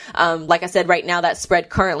 24-21. Like I said, right now that spread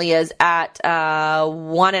currently is at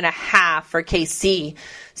 1.5 for KC.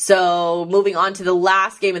 So moving on to the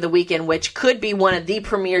last game of the weekend, which could be one of the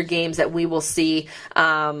premier games that we will see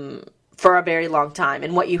for a very long time.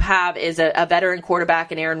 And what you have is a veteran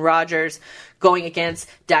quarterback in Aaron Rodgers going against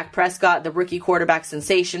Dak Prescott, the rookie quarterback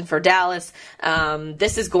sensation for Dallas.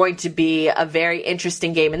 This is going to be a very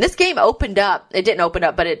interesting game. And this game opened up. It didn't open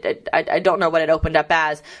up, but I don't know what it opened up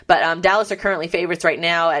as. But Dallas are currently favorites right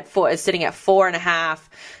now sitting at 4.5.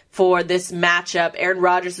 For this matchup. Aaron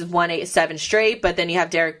Rodgers has won 7 straight, but then you have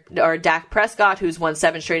Dak Prescott, who's won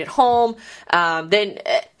 7 straight at home. And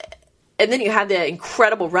then you have the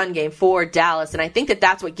incredible run game for Dallas, and I think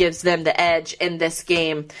that's what gives them the edge in this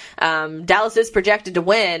game. Dallas is projected to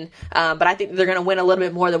win, but I think they're going to win a little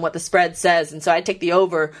bit more than what the spread says, and so I take the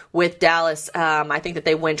over with Dallas. I think that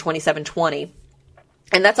they win 27-20.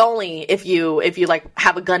 And that's only if you like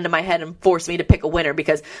have a gun to my head and force me to pick a winner,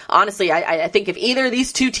 because honestly, I think if either of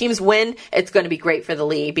these 2 teams win, it's going to be great for the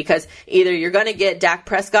league, because either you're going to get Dak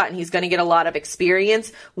Prescott and he's going to get a lot of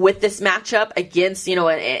experience with this matchup against,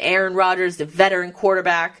 Aaron Rodgers, the veteran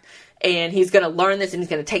quarterback, and he's going to learn this and he's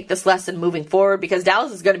going to take this lesson moving forward, because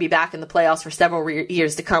Dallas is going to be back in the playoffs for several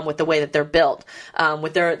years to come with the way that they're built,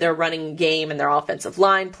 with their running game and their offensive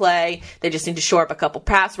line play. They just need to shore up a couple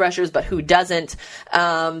pass rushers, but who doesn't?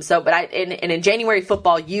 In January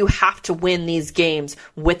football, you have to win these games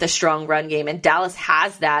with a strong run game, and Dallas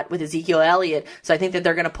has that with Ezekiel Elliott, so I think that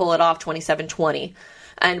they're going to pull it off 27-20.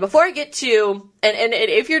 And before I get to, and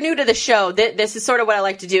if you're new to the show, this is sort of what I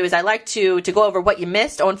like to do, is I like to go over what you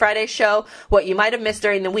missed on Friday's show, what you might have missed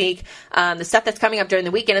during the week, the stuff that's coming up during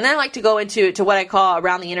the weekend, and then I like to go into what I call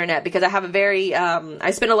around the internet, because I have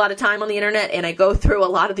I spend a lot of time on the internet, and I go through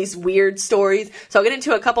a lot of these weird stories. So I'll get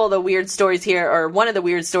into a couple of the weird stories here, or one of the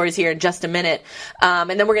weird stories here in just a minute,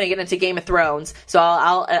 and then we're going to get into Game of Thrones. So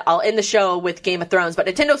I'll end the show with Game of Thrones, but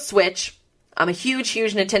Nintendo Switch. I'm a huge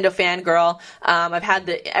Nintendo fangirl. I've had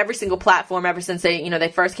every single platform ever since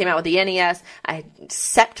they first came out with the NES,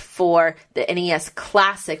 except for the NES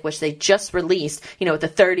Classic, which they just released, with the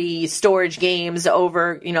 30 storage games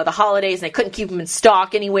over, the holidays, and I couldn't keep them in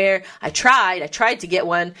stock anywhere. I tried to get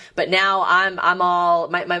one, but now I'm all,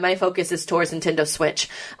 my focus is towards Nintendo Switch.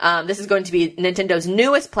 This is going to be Nintendo's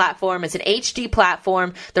newest platform. It's an HD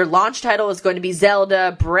platform. Their launch title is going to be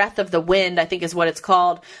Zelda Breath of the Wind, I think is what it's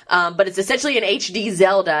called. But it's essentially an HD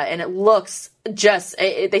Zelda, and it looks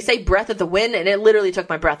they say Breath of the Wind, and it literally took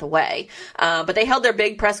my breath away. But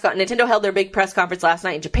Nintendo held their big press conference last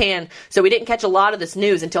night in Japan, so we didn't catch a lot of this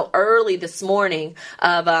news until early this morning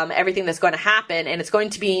of everything that's going to happen, and it's going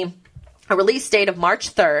to be a release date of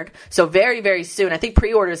March 3rd, so very, very soon. I think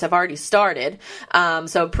pre-orders have already started.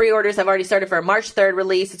 So pre-orders have already started for a March 3rd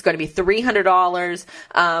release. It's going to be $300.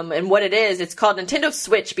 And what it is, it's called Nintendo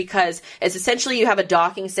Switch because it's essentially you have a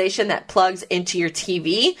docking station that plugs into your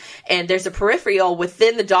TV, and there's a peripheral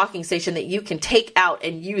within the docking station that you can take out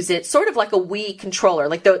and use it, sort of like a Wii controller,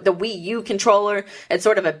 like the Wii U controller. It's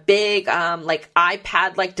sort of a big, like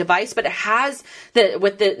iPad-like device, but it has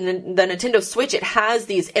with the Nintendo Switch, it has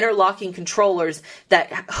these interlocking controllers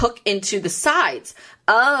that hook into the sides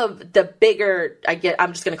of the bigger,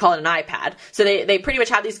 I'm just going to call it an iPad. So they pretty much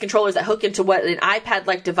have these controllers that hook into what an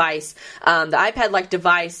iPad-like device. The iPad-like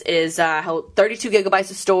device is 32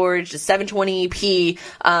 gigabytes of storage, a 720p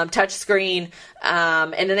touchscreen,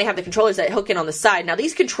 and then they have the controllers that hook in on the side. Now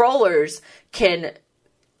these controllers can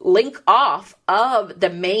link off of the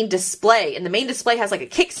main display, and the main display has like a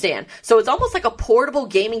kickstand, so it's almost like a portable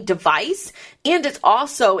gaming device, and it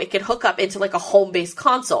can hook up into like a home-based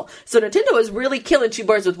console. So Nintendo is really killing 2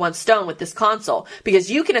 birds with 1 stone with this console, because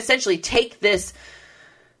you can essentially take this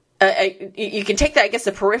you can take that,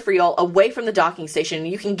 the peripheral away from the docking station, and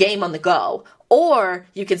you can game on the go. or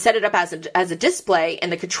you can set it up as a display,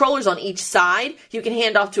 and the controllers on each side, you can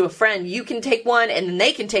hand off to a friend. You can take one, and then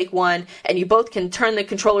they can take one, and you both can turn the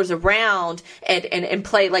controllers around and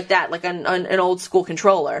play like that, like an old school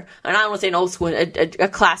controller. And I don't want to say an old school, a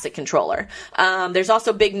classic controller. There's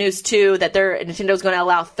also big news too that Nintendo's going to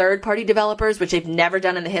allow third-party developers, which they've never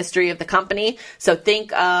done in the history of the company. So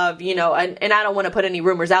think of, and I don't want to put any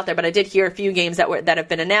rumors out there, but I did hear a few games that have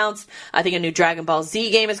been announced. I think a new Dragon Ball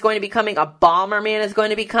Z game is going to be coming. A Bomberman is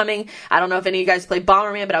going to be coming. I don't know if any of you guys played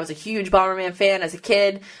Bomberman, but I was a huge Bomberman fan as a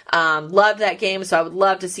kid. Loved that game, so I would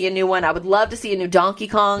love to see a new one. I would love to see a new Donkey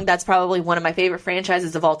Kong. That's probably one of my favorite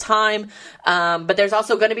franchises of all time. But there's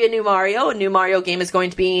also going to be a new Mario. A new Mario game is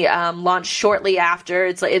going to be launched shortly after.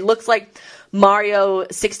 It looks like Mario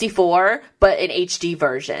 64, but an HD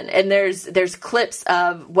version. And there's clips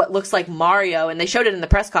of what looks like Mario, and they showed it in the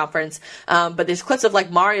press conference, but there's clips of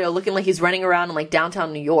like Mario looking like he's running around in like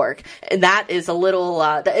downtown New York. And that is a little,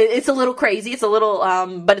 it's a little crazy. It's a little,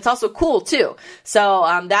 but it's also cool too.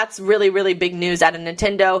 So, that's really, really big news out of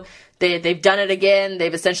Nintendo. They've done it again.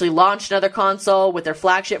 They've essentially launched another console with their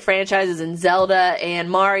flagship franchises in Zelda and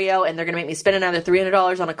Mario, and they're going to make me spend another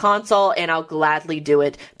 $300 on a console, and I'll gladly do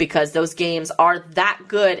it because those games are that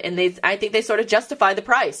good, and I think they sort of justify the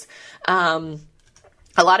price.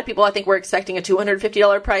 A lot of people, I think, were expecting a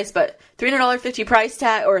 $250 price, but $350 price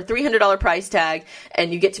tag or $300 price tag,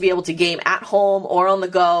 and you get to be able to game at home or on the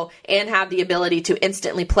go and have the ability to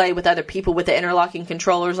instantly play with other people with the interlocking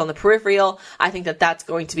controllers on the peripheral. I think that's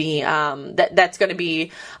going to be that's going to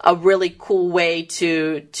be a really cool way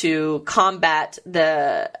to combat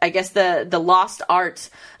the lost art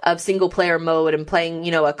of single player mode and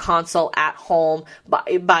playing, a console at home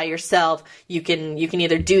by yourself. You can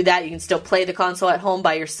either do that, you can still play the console at home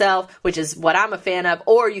by yourself, which is what I'm a fan of,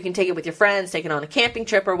 or you can take it with your friends, take it on a camping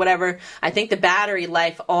trip or whatever. I think the battery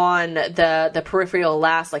life on the peripheral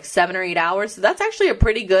lasts like 7 or 8 hours, so that's actually a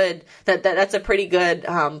pretty good that's a pretty good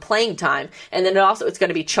playing time. And then it's going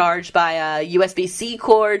to be charged by a USB-C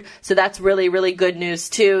cord, so that's really, really good news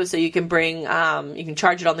too. So you can bring you can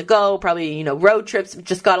charge it on the go, probably road trips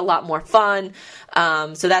just got a lot more fun.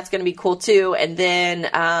 So that's going to be cool too. And then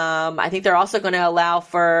I think they're also going to allow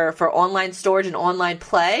for online storage and online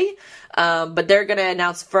play. But they're going to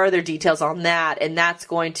announce further details on that, and it's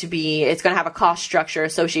going to have a cost structure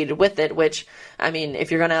associated with it, which, I mean,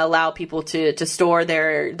 if you're going to allow people to store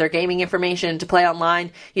their gaming information to play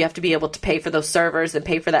online, you have to be able to pay for those servers and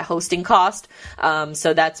pay for that hosting cost.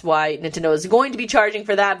 So that's why Nintendo is going to be charging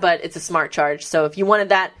for that, but it's a smart charge. So if you wanted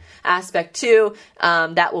that aspect too,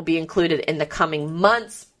 that will be included in the coming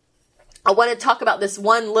months. I want to talk about this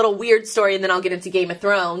one little weird story, and then I'll get into Game of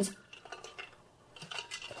Thrones.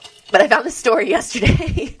 But I found this story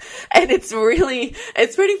yesterday, and it's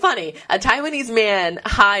pretty funny. A Taiwanese man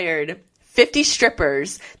hired 50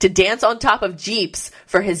 strippers to dance on top of Jeeps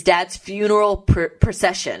for his dad's funeral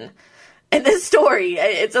procession. And this story,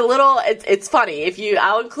 it's funny.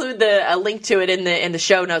 I'll include a link to it in the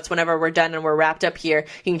show notes whenever we're done and we're wrapped up here.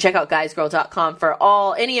 You can check out guysgirl.com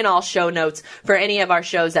for any and all show notes for any of our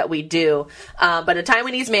shows that we do. But a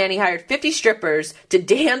Taiwanese man, he hired 50 strippers to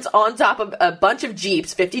dance on top of a bunch of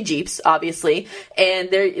Jeeps, 50 Jeeps, obviously.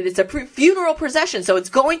 And it's a funeral procession, so it's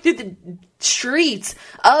going through the streets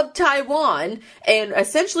of Taiwan. And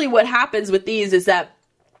essentially what happens with these is that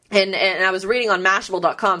And I was reading on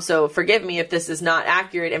Mashable.com, so forgive me if this is not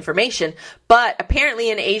accurate information, but apparently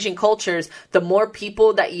in Asian cultures, the more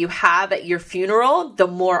people that you have at your funeral, the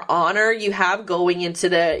more honor you have going into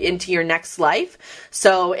your next life.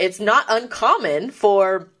 So it's not uncommon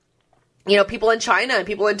for people in China and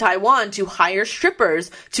people in Taiwan to hire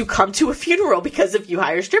strippers to come to a funeral, because if you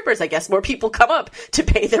hire strippers, I guess more people come up to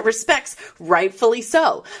pay their respects, rightfully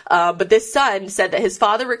so. But this son said that his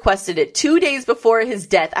father requested it 2 days before his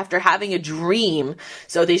death after having a dream.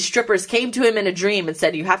 So these strippers came to him in a dream and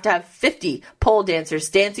said, you have to have 50 pole dancers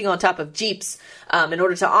dancing on top of Jeeps in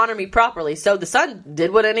order to honor me properly. So the son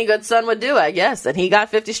did what any good son would do, I guess, and he got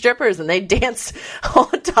 50 strippers and they danced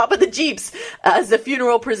on top of the Jeeps as the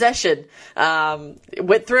funeral procession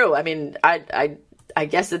went through. I mean, I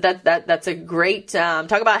guess that's a great,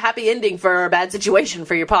 talk about a happy ending for a bad situation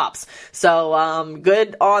for your pops. So,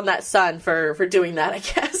 good on that son for doing that, I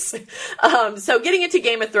guess. So getting into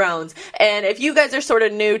Game of Thrones, and if you guys are sort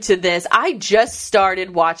of new to this, I just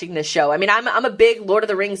started watching this show. I mean, I'm a big Lord of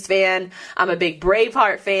the Rings fan. I'm a big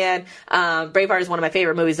Braveheart fan. Braveheart is one of my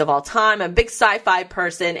favorite movies of all time. I'm a big sci-fi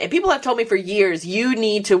person, and people have told me for years, you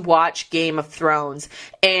need to watch Game of Thrones.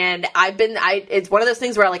 And it's one of those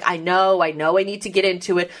things where I know I need to give get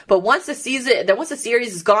into it. But once the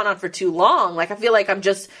series has gone on for too long, like I feel like I'm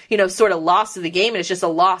just, sort of lost to the game and it's just a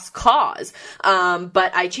lost cause.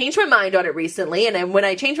 But I changed my mind on it recently. And then when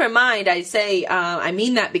I change my mind, I say, I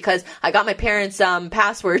mean that because I got my parents'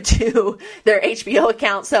 password to their HBO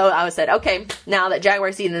account. So I said, okay, now that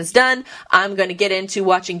January season is done, I'm going to get into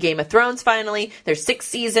watching Game of Thrones finally. There's 6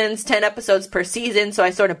 seasons, 10 episodes per season. So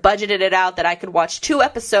I sort of budgeted it out that I could watch 2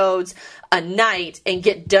 episodes a night and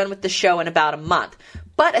get done with the show in about a month.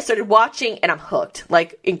 But I started watching and I'm hooked,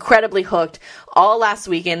 like incredibly hooked. All last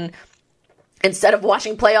weekend, instead of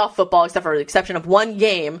watching playoff football, except for the exception of one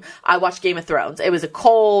game, I watched Game of Thrones. It was a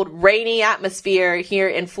cold, rainy atmosphere here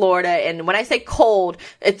in Florida. And when I say cold,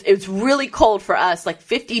 it's really cold for us, like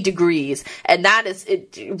 50 degrees. And that is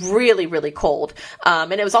really, really cold.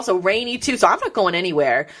 And it was also rainy too. So I'm not going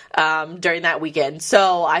anywhere, during that weekend.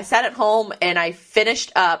 So I sat at home and I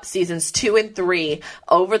finished up seasons 2 and 3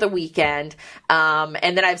 over the weekend. And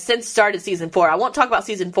then I've since started season 4. I won't talk about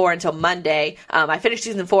season 4 until Monday. I finished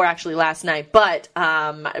season 4 actually last night. But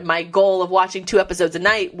my goal of watching 2 episodes a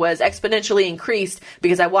night was exponentially increased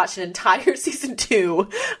because I watched an entire season 2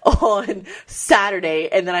 on Saturday,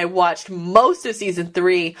 and then I watched most of season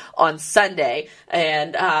 3 on Sunday.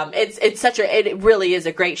 And it really is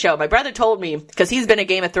a great show. My brother told me, because he's been a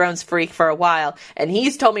Game of Thrones freak for a while, and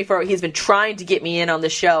he's told me he's been trying to get me in on the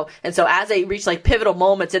show. And so as I reach like pivotal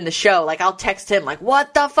moments in the show, like I'll text him like,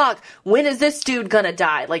 what the fuck? When is this dude gonna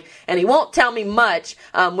die? And he won't tell me much,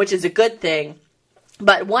 which is a good thing.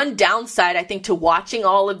 But one downside, I think, to watching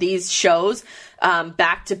all of these shows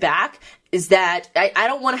back to back is that I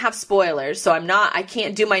don't want to have spoilers. So I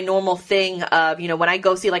can't do my normal thing of, when I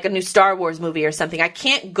go see like a new Star Wars movie or something, I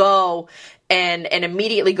can't go and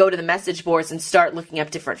immediately go to the message boards and start looking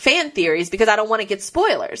up different fan theories because I don't want to get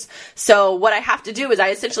spoilers. So what I have to do is I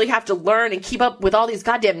essentially have to learn and keep up with all these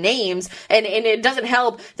goddamn names. And it doesn't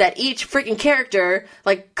help that each freaking character,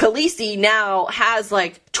 like Khaleesi now has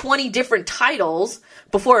like 20 different titles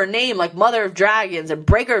before her name, like Mother of Dragons and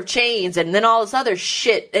Breaker of Chains and then all this other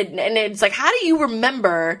shit. And it's like, how do you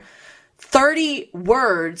remember 30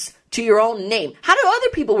 words to your own name? How do other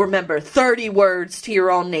people remember 30 words to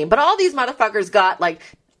your own name? But all these motherfuckers got like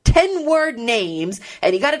 10-word names,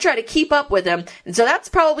 and you got to try to keep up with them. And so that's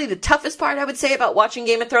probably the toughest part, I would say, about watching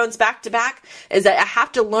Game of Thrones back to back, is that I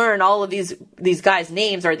have to learn all of these guys'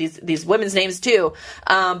 names, or these women's names too.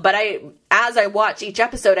 But as I watch each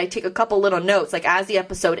episode, I take a couple little notes, like as the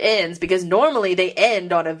episode ends, because normally they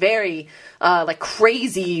end on a very like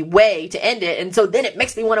crazy way to end it, and so then it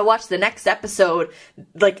makes me want to watch the next episode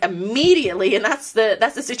like immediately. And that's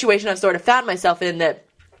the situation I've sort of found myself in, that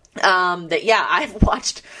I've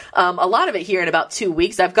watched a lot of it here in about 2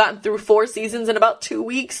 weeks. I've gotten through 4 seasons in about 2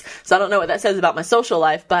 weeks, so I don't know what that says about my social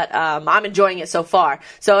life, but I'm enjoying it so far.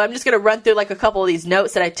 So I'm just going to run through like a couple of these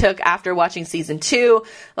notes that I took after watching season 2.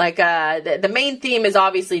 Like the main theme is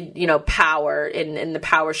obviously, power and the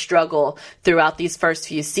power struggle throughout these first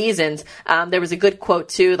few seasons. There was a good quote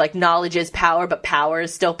too, like, knowledge is power, but power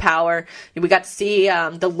is still power. We got to see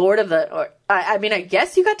the Lord of the... I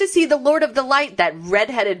guess you got to see the Lord of the Light, that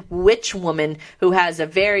redheaded witch woman who has a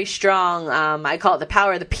very strong, I call it the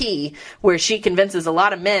power of the P, where she convinces a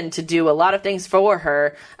lot of men to do a lot of things for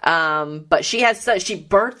her. But she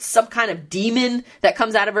births some kind of demon that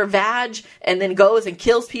comes out of her vag and then goes and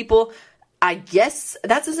kills people. I guess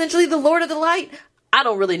that's essentially the Lord of the Light. I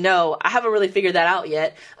don't really know. I haven't really figured that out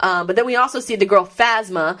yet. But then we also see the girl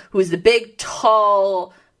Phasma, who's the big,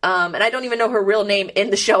 tall... and I don't even know her real name in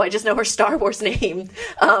the show. I just know her Star Wars name.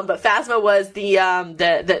 But Phasma was the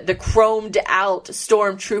chromed out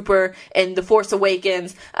stormtrooper in The Force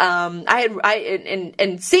Awakens.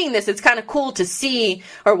 And seeing this, it's kind of cool to see,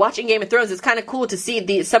 or watching Game of Thrones, it's kind of cool to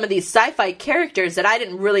see some of these sci-fi characters that I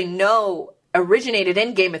didn't really know originated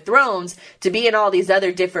in Game of Thrones to be in all these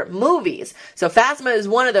other different movies. So Phasma is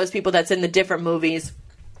one of those people that's in the different movies.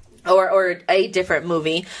 Or a different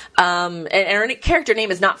movie. And her character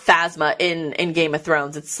name is not Phasma in Game of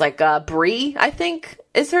Thrones. It's like, Bree, I think,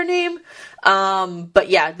 is her name. But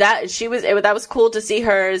yeah, that was cool to see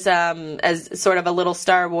her as sort of a little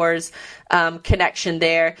Star Wars, connection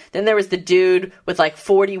there. Then there was the dude with like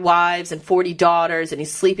 40 wives and 40 daughters, and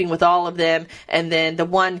he's sleeping with all of them. And then the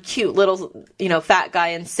one cute little, fat guy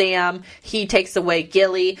in Sam, he takes away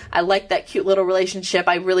Gilly. I like that cute little relationship.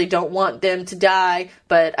 I really don't want them to die,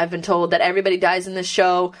 but I've been told that everybody dies in this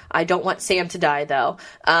show. I don't want Sam to die though.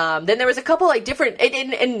 Then there was a couple like different,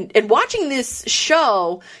 in watching this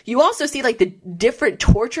show, you also see like the different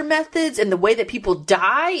torture methods and the way that people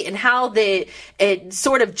die and how it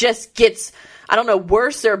sort of just gets, I don't know,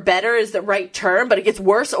 worse or better is the right term, but it gets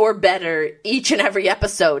worse or better each and every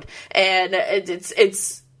episode. And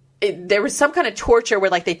there was some kind of torture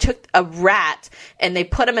where like they took a rat and they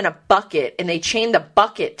put him in a bucket and they chained the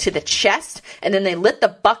bucket to the chest and then they lit the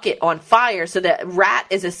bucket on fire. So the rat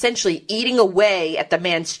is essentially eating away at the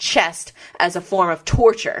man's chest as a form of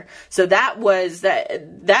torture. So that was a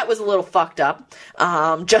little fucked up,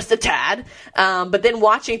 just a tad. But then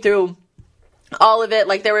watching through all of it,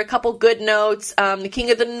 like there were a couple good notes, the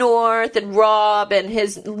King of the North and Rob and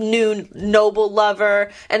his new noble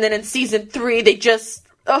lover. And then in season 3, they just,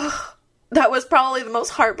 that was probably the most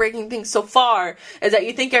heartbreaking thing so far, is that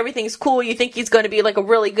you think everything's cool, you think he's going to be like a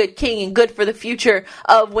really good king and good for the future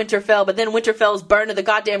of Winterfell, but then Winterfell is burned to the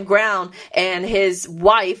goddamn ground, and his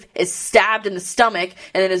wife is stabbed in the stomach,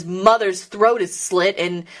 and then his mother's throat is slit,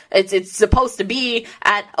 and it's supposed to be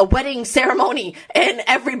at a wedding ceremony, and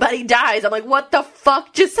everybody dies. I'm like, what the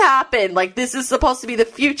fuck just happened? Like, this is supposed to be the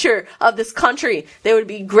future of this country. They would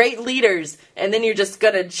be great leaders, and then you're just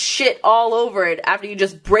gonna shit all over it after you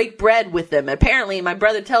just break bread with them. Apparently, my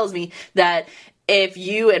brother tells me that if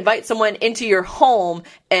you invite someone into your home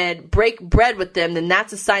and break bread with them, then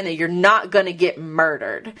that's a sign that you're not going to get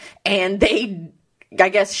murdered. And they, I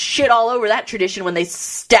guess, shit all over that tradition when they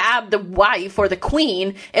stabbed the wife or the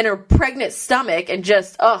queen in her pregnant stomach, and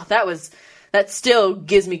just, that still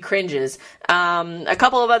gives me cringes. A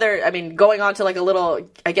couple of other, going on to like a little,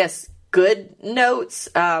 I guess, good notes.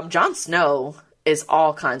 Jon Snow is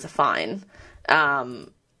all kinds of fine.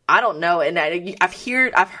 I don't know, and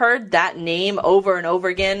I've heard that name over and over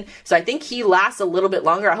again, so I think he lasts a little bit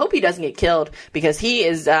longer. I hope he doesn't get killed, because he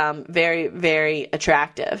is very, very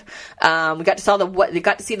attractive. We got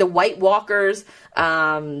to see the White Walkers.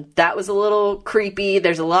 That was a little creepy.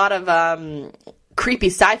 There's a lot of creepy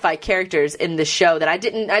sci-fi characters in this show that I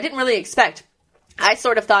didn't really expect. I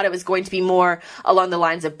sort of thought it was going to be more along the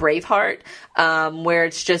lines of Braveheart, where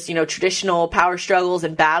it's just, traditional power struggles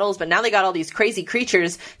and battles. But now they got all these crazy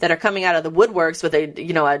creatures that are coming out of the woodworks with a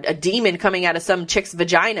demon coming out of some chick's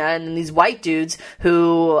vagina, and then these white dudes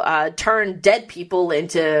who turn dead people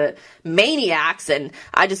into maniacs. And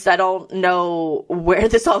I don't know where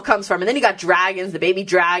this all comes from. And then you got dragons. The baby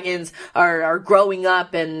dragons are growing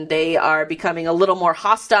up, and they are becoming a little more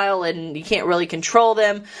hostile, and you can't really control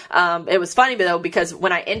them. It was funny though, because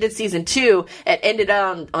when I ended season 2, it ended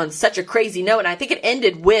on such a crazy note, and I think it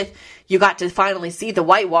ended with, you got to finally see the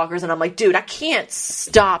White Walkers, and I'm like, dude, I can't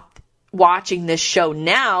stop watching this show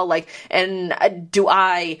now. Like, and do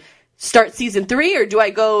I start season 3, or do I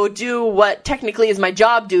go do what technically is my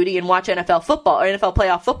job duty and watch NFL football or NFL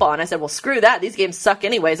playoff football? And I said, well, screw that. These games suck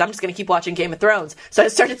anyways. I'm just going to keep watching Game of Thrones. So I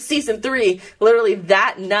started season 3 literally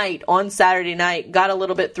that night on Saturday night, got a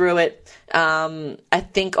little bit through it. I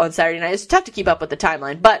think on Saturday night. It's tough to keep up with the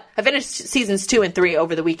timeline, but I finished seasons 2 and 3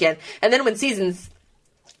 over the weekend. And then when seasons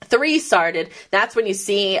 3 started, that's when you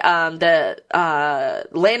see the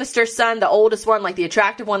Lannister son, the oldest one, like the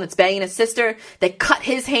attractive one that's banging his sister. They cut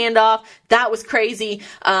his hand off. That was crazy.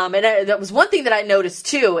 And that was one thing that I noticed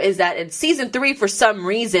too, is that in season 3, for some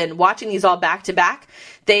reason, watching these all back to back,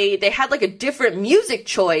 they had like a different music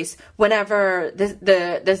choice whenever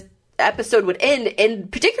the episode would end, in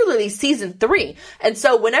particularly season 3. And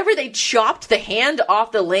so whenever they chopped the hand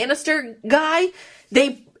off the Lannister guy,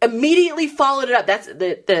 they immediately followed it up. That's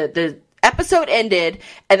the episode ended,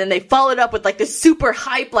 and then they followed up with like this super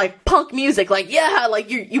hype, like punk music, like, yeah, like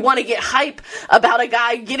you want to get hype about a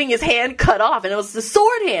guy getting his hand cut off, and it was the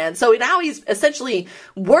sword hand. So now he's essentially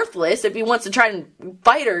worthless if he wants to try and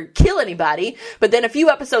fight or kill anybody. But then a few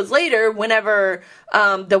episodes later, whenever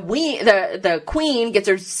the queen gets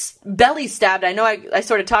her belly stabbed, I know I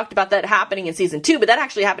sort of talked about that happening in season 2, but that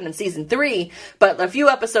actually happened in season 3. But a few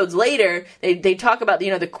episodes later, they talk about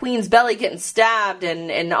the queen's belly getting stabbed,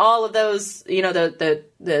 and all of those,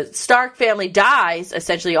 the Stark family dies,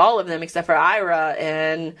 essentially all of them except for Ira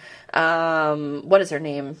and what is her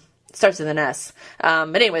name? Starts with an S.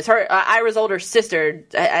 But anyways, Ira's older sister,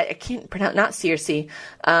 I can't pronounce, not Cersei.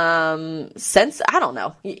 I don't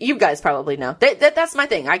know. You guys probably know. That's my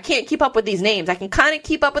thing. I can't keep up with these names. I can kind of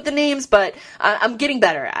keep up with the names, but I'm getting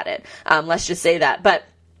better at it. Let's just say that. But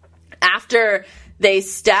after they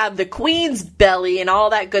stabbed the queen's belly and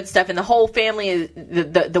all that good stuff, and the whole family,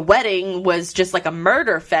 the wedding was just like a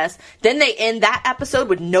murder fest. Then they end that episode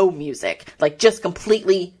with no music, like just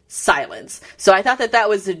completely silence. So I thought that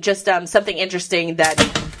was just something interesting that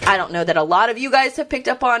I don't know that a lot of you guys have picked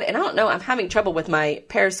up on, and I don't know, I'm having trouble with my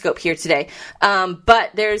Periscope here today.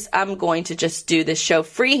 But I'm going to just do this show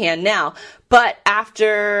freehand now. But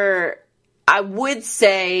after, I would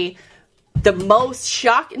say, the most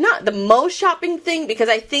not the most shocking thing, because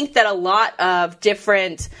I think that a lot of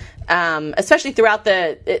different, especially throughout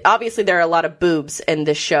obviously there are a lot of boobs in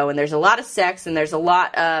this show, and there's a lot of sex, and there's a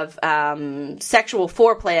lot of sexual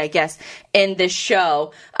foreplay, I guess, in this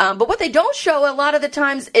show. But what they don't show a lot of the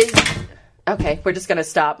times is... Okay, we're just gonna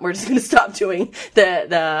stop. We're just gonna stop doing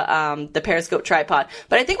the Periscope tripod.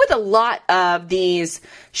 But I think with a lot of these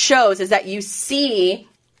shows is that you see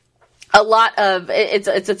a lot of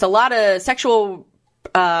it's a lot of sexual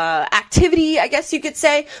activity, I guess you could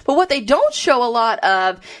say. But what they don't show a lot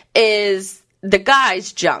of is the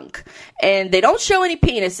guy's junk. And they don't show any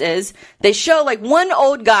penises. They show, like, one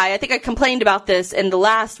old guy. I think I complained about this in the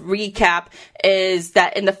last recap, is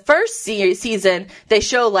that in the first season, they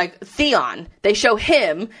show, like, Theon. They show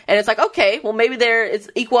him, and it's like, okay, well, maybe there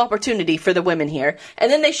is equal opportunity for the women here.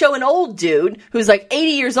 And then they show an old dude who's, like,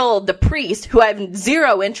 80 years old, the priest, who I have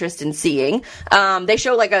zero interest in seeing. They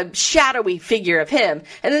show, like, a shadowy figure of him.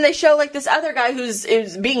 And then they show, like, this other guy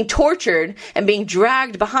who's being tortured and being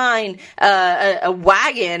dragged behind a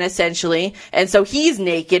wagon, essentially. And so he's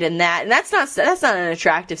naked in that, and that's not an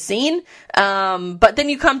attractive scene. But then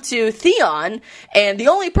you come to Theon, and the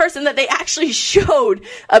only person that they actually showed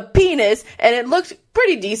a penis, and it looked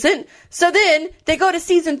pretty decent. So then they go to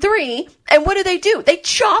season 3, and what do? They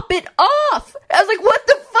chop it off. I was like, what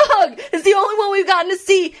the fuck? It's the only one we've gotten to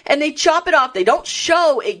see, and they chop it off. They don't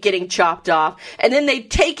show it getting chopped off, and then they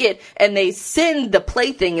take it and they send the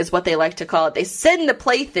plaything, is what they like to call it. They send the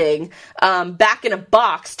plaything back in a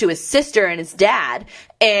box to his sister and his dad,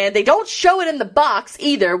 and they don't show it in the box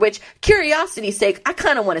either, which, curiosity's sake, I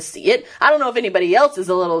kind of want to see it. I don't know if anybody else is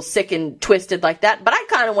a little sick and twisted like that, but I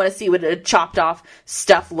kind of want to see what a chopped off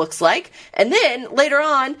stuff looks like. And then later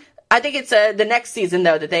on, I think it's the next season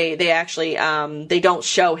though that they actually they don't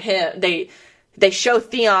show him. They show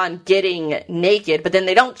Theon getting naked, but then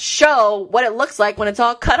they don't show what it looks like when it's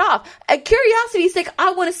all cut off. Curiosity's sake,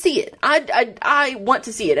 I want to see it. I want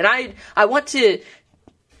to see it, and I want to.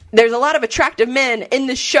 There's a lot of attractive men in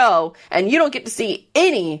the show, and you don't get to see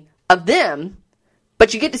any of them,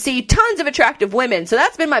 but you get to see tons of attractive women. So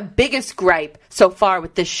that's been my biggest gripe so far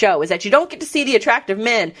with this show, is that you don't get to see the attractive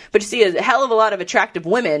men, but you see a hell of a lot of attractive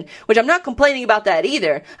women, which I'm not complaining about that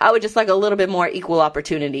either. I would just like a little bit more equal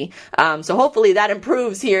opportunity. So hopefully that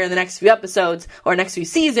improves here in the next few episodes or next few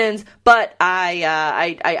seasons, but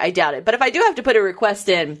I doubt it. But if I do have to put a request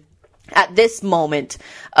in, at this moment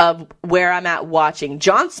of where I'm at watching,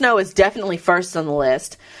 Jon Snow is definitely first on the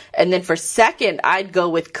list. And then for second, I'd go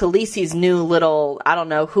with Khaleesi's new little, I don't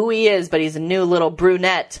know who he is, but he's a new little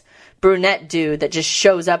brunette dude that just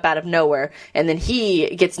shows up out of nowhere, and then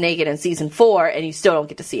he gets naked in season 4, and you still don't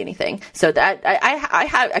get to see anything. So that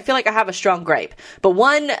I feel like I have a strong gripe. But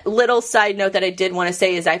one little side note that I did want to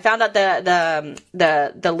say is I found out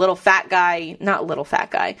the little fat guy, not little fat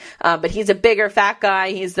guy, but he's a bigger fat guy.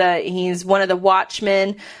 He's one of the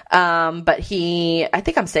Watchmen, but I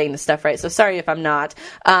think I'm saying this stuff right, so sorry if I'm not.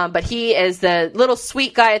 But he is the little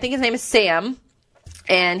sweet guy. I think his name is Sam.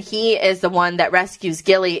 And he is the one that rescues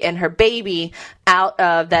Gilly and her baby out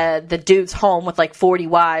of the dude's home with like 40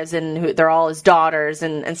 wives, and they're all his daughters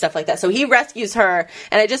and stuff like that. So he rescues her,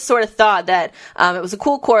 and I just sort of thought that it was a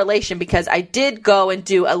cool correlation, because I did go and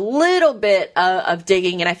do a little bit of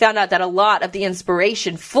digging, and I found out that a lot of the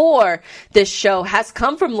inspiration for this show has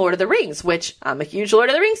come from Lord of the Rings, which I'm a huge Lord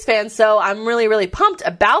of the Rings fan, so I'm really, really pumped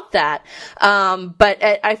about that. But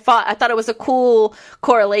I thought it was a cool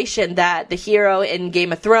correlation that the hero in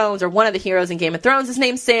Game of Thrones, or one of the heroes in Game of Thrones, is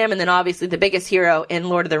named Sam, and then obviously the biggest hero in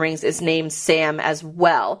Lord of the Rings is named Sam as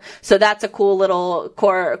well. So that's a cool little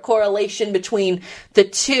correlation between the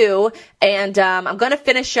two. And I'm going to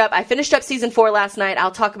finish up. I finished up season 4 last night.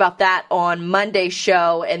 I'll talk about that on Monday's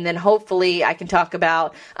show, and then hopefully I can talk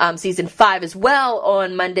about season 5 as well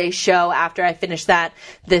on Monday's show after I finish that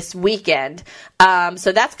this weekend.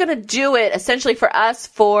 So that's going to do it essentially for us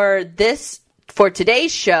for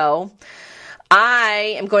today's show.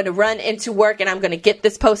 I am going to run into work, and I'm going to get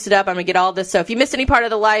this posted up. I'm going to get all this. So if you missed any part of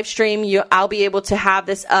the live stream, I'll be able to have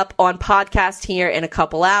this up on podcast here in a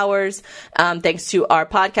couple hours. Thanks to our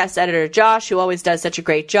podcast editor, Josh, who always does such a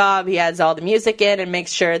great job. He adds all the music in and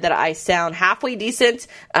makes sure that I sound halfway decent.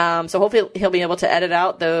 So hopefully he'll be able to edit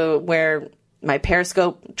out where my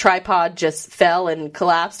Periscope tripod just fell and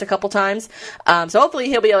collapsed a couple times. So hopefully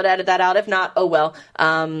he'll be able to edit that out. If not, oh well,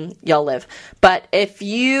 y'all live. But if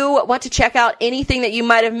you want to check out anything that you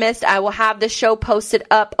might have missed, I will have this show posted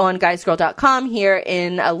up on guysgirl.com here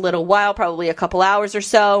in a little while, probably a couple hours or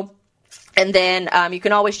so. And then you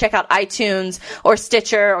can always check out iTunes or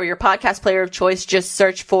Stitcher or your podcast player of choice. Just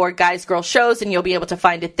search for Guys Girl Shows, and you'll be able to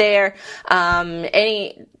find it there.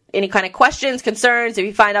 any kind of questions, concerns, if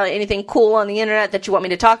you find out anything cool on the internet that you want me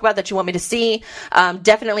to talk about, that you want me to see,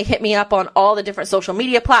 definitely hit me up on all the different social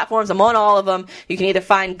media platforms. I'm on all of them. You can either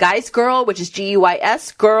find Guys Girl, which is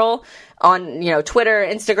Guys Girl, on, Twitter,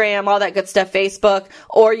 Instagram, all that good stuff, Facebook,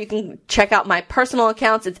 or you can check out my personal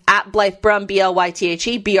accounts. It's at Blythe Brum,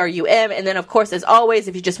 BlytheBrum, and then, of course, as always,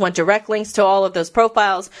 if you just want direct links to all of those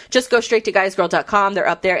profiles, just go straight to guysgirl.com. They're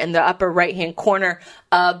up there in the upper right-hand corner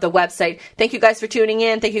of the website. Thank you guys for tuning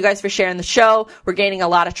in. Thank you guys for sharing the show. We're gaining a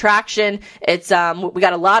lot of traction. It's we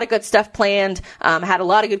got a lot of good stuff planned. Had a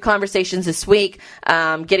lot of good conversations this week.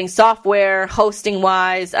 Getting software, hosting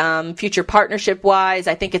wise, future partnership wise.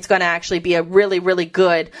 I think it's going to actually be a really, really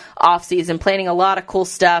good off season. Planning a lot of cool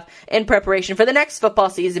stuff in preparation for the next football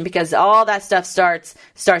season, because all that stuff starts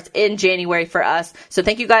in January for us. So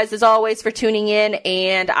thank you guys as always for tuning in,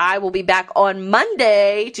 and I will be back on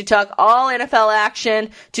Monday to talk all NFL action,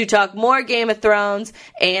 to talk more Game of Thrones,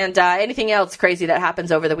 and anything else crazy that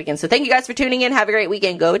happens over the weekend. So thank you guys for tuning in. Have a great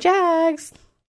weekend. Go Jags!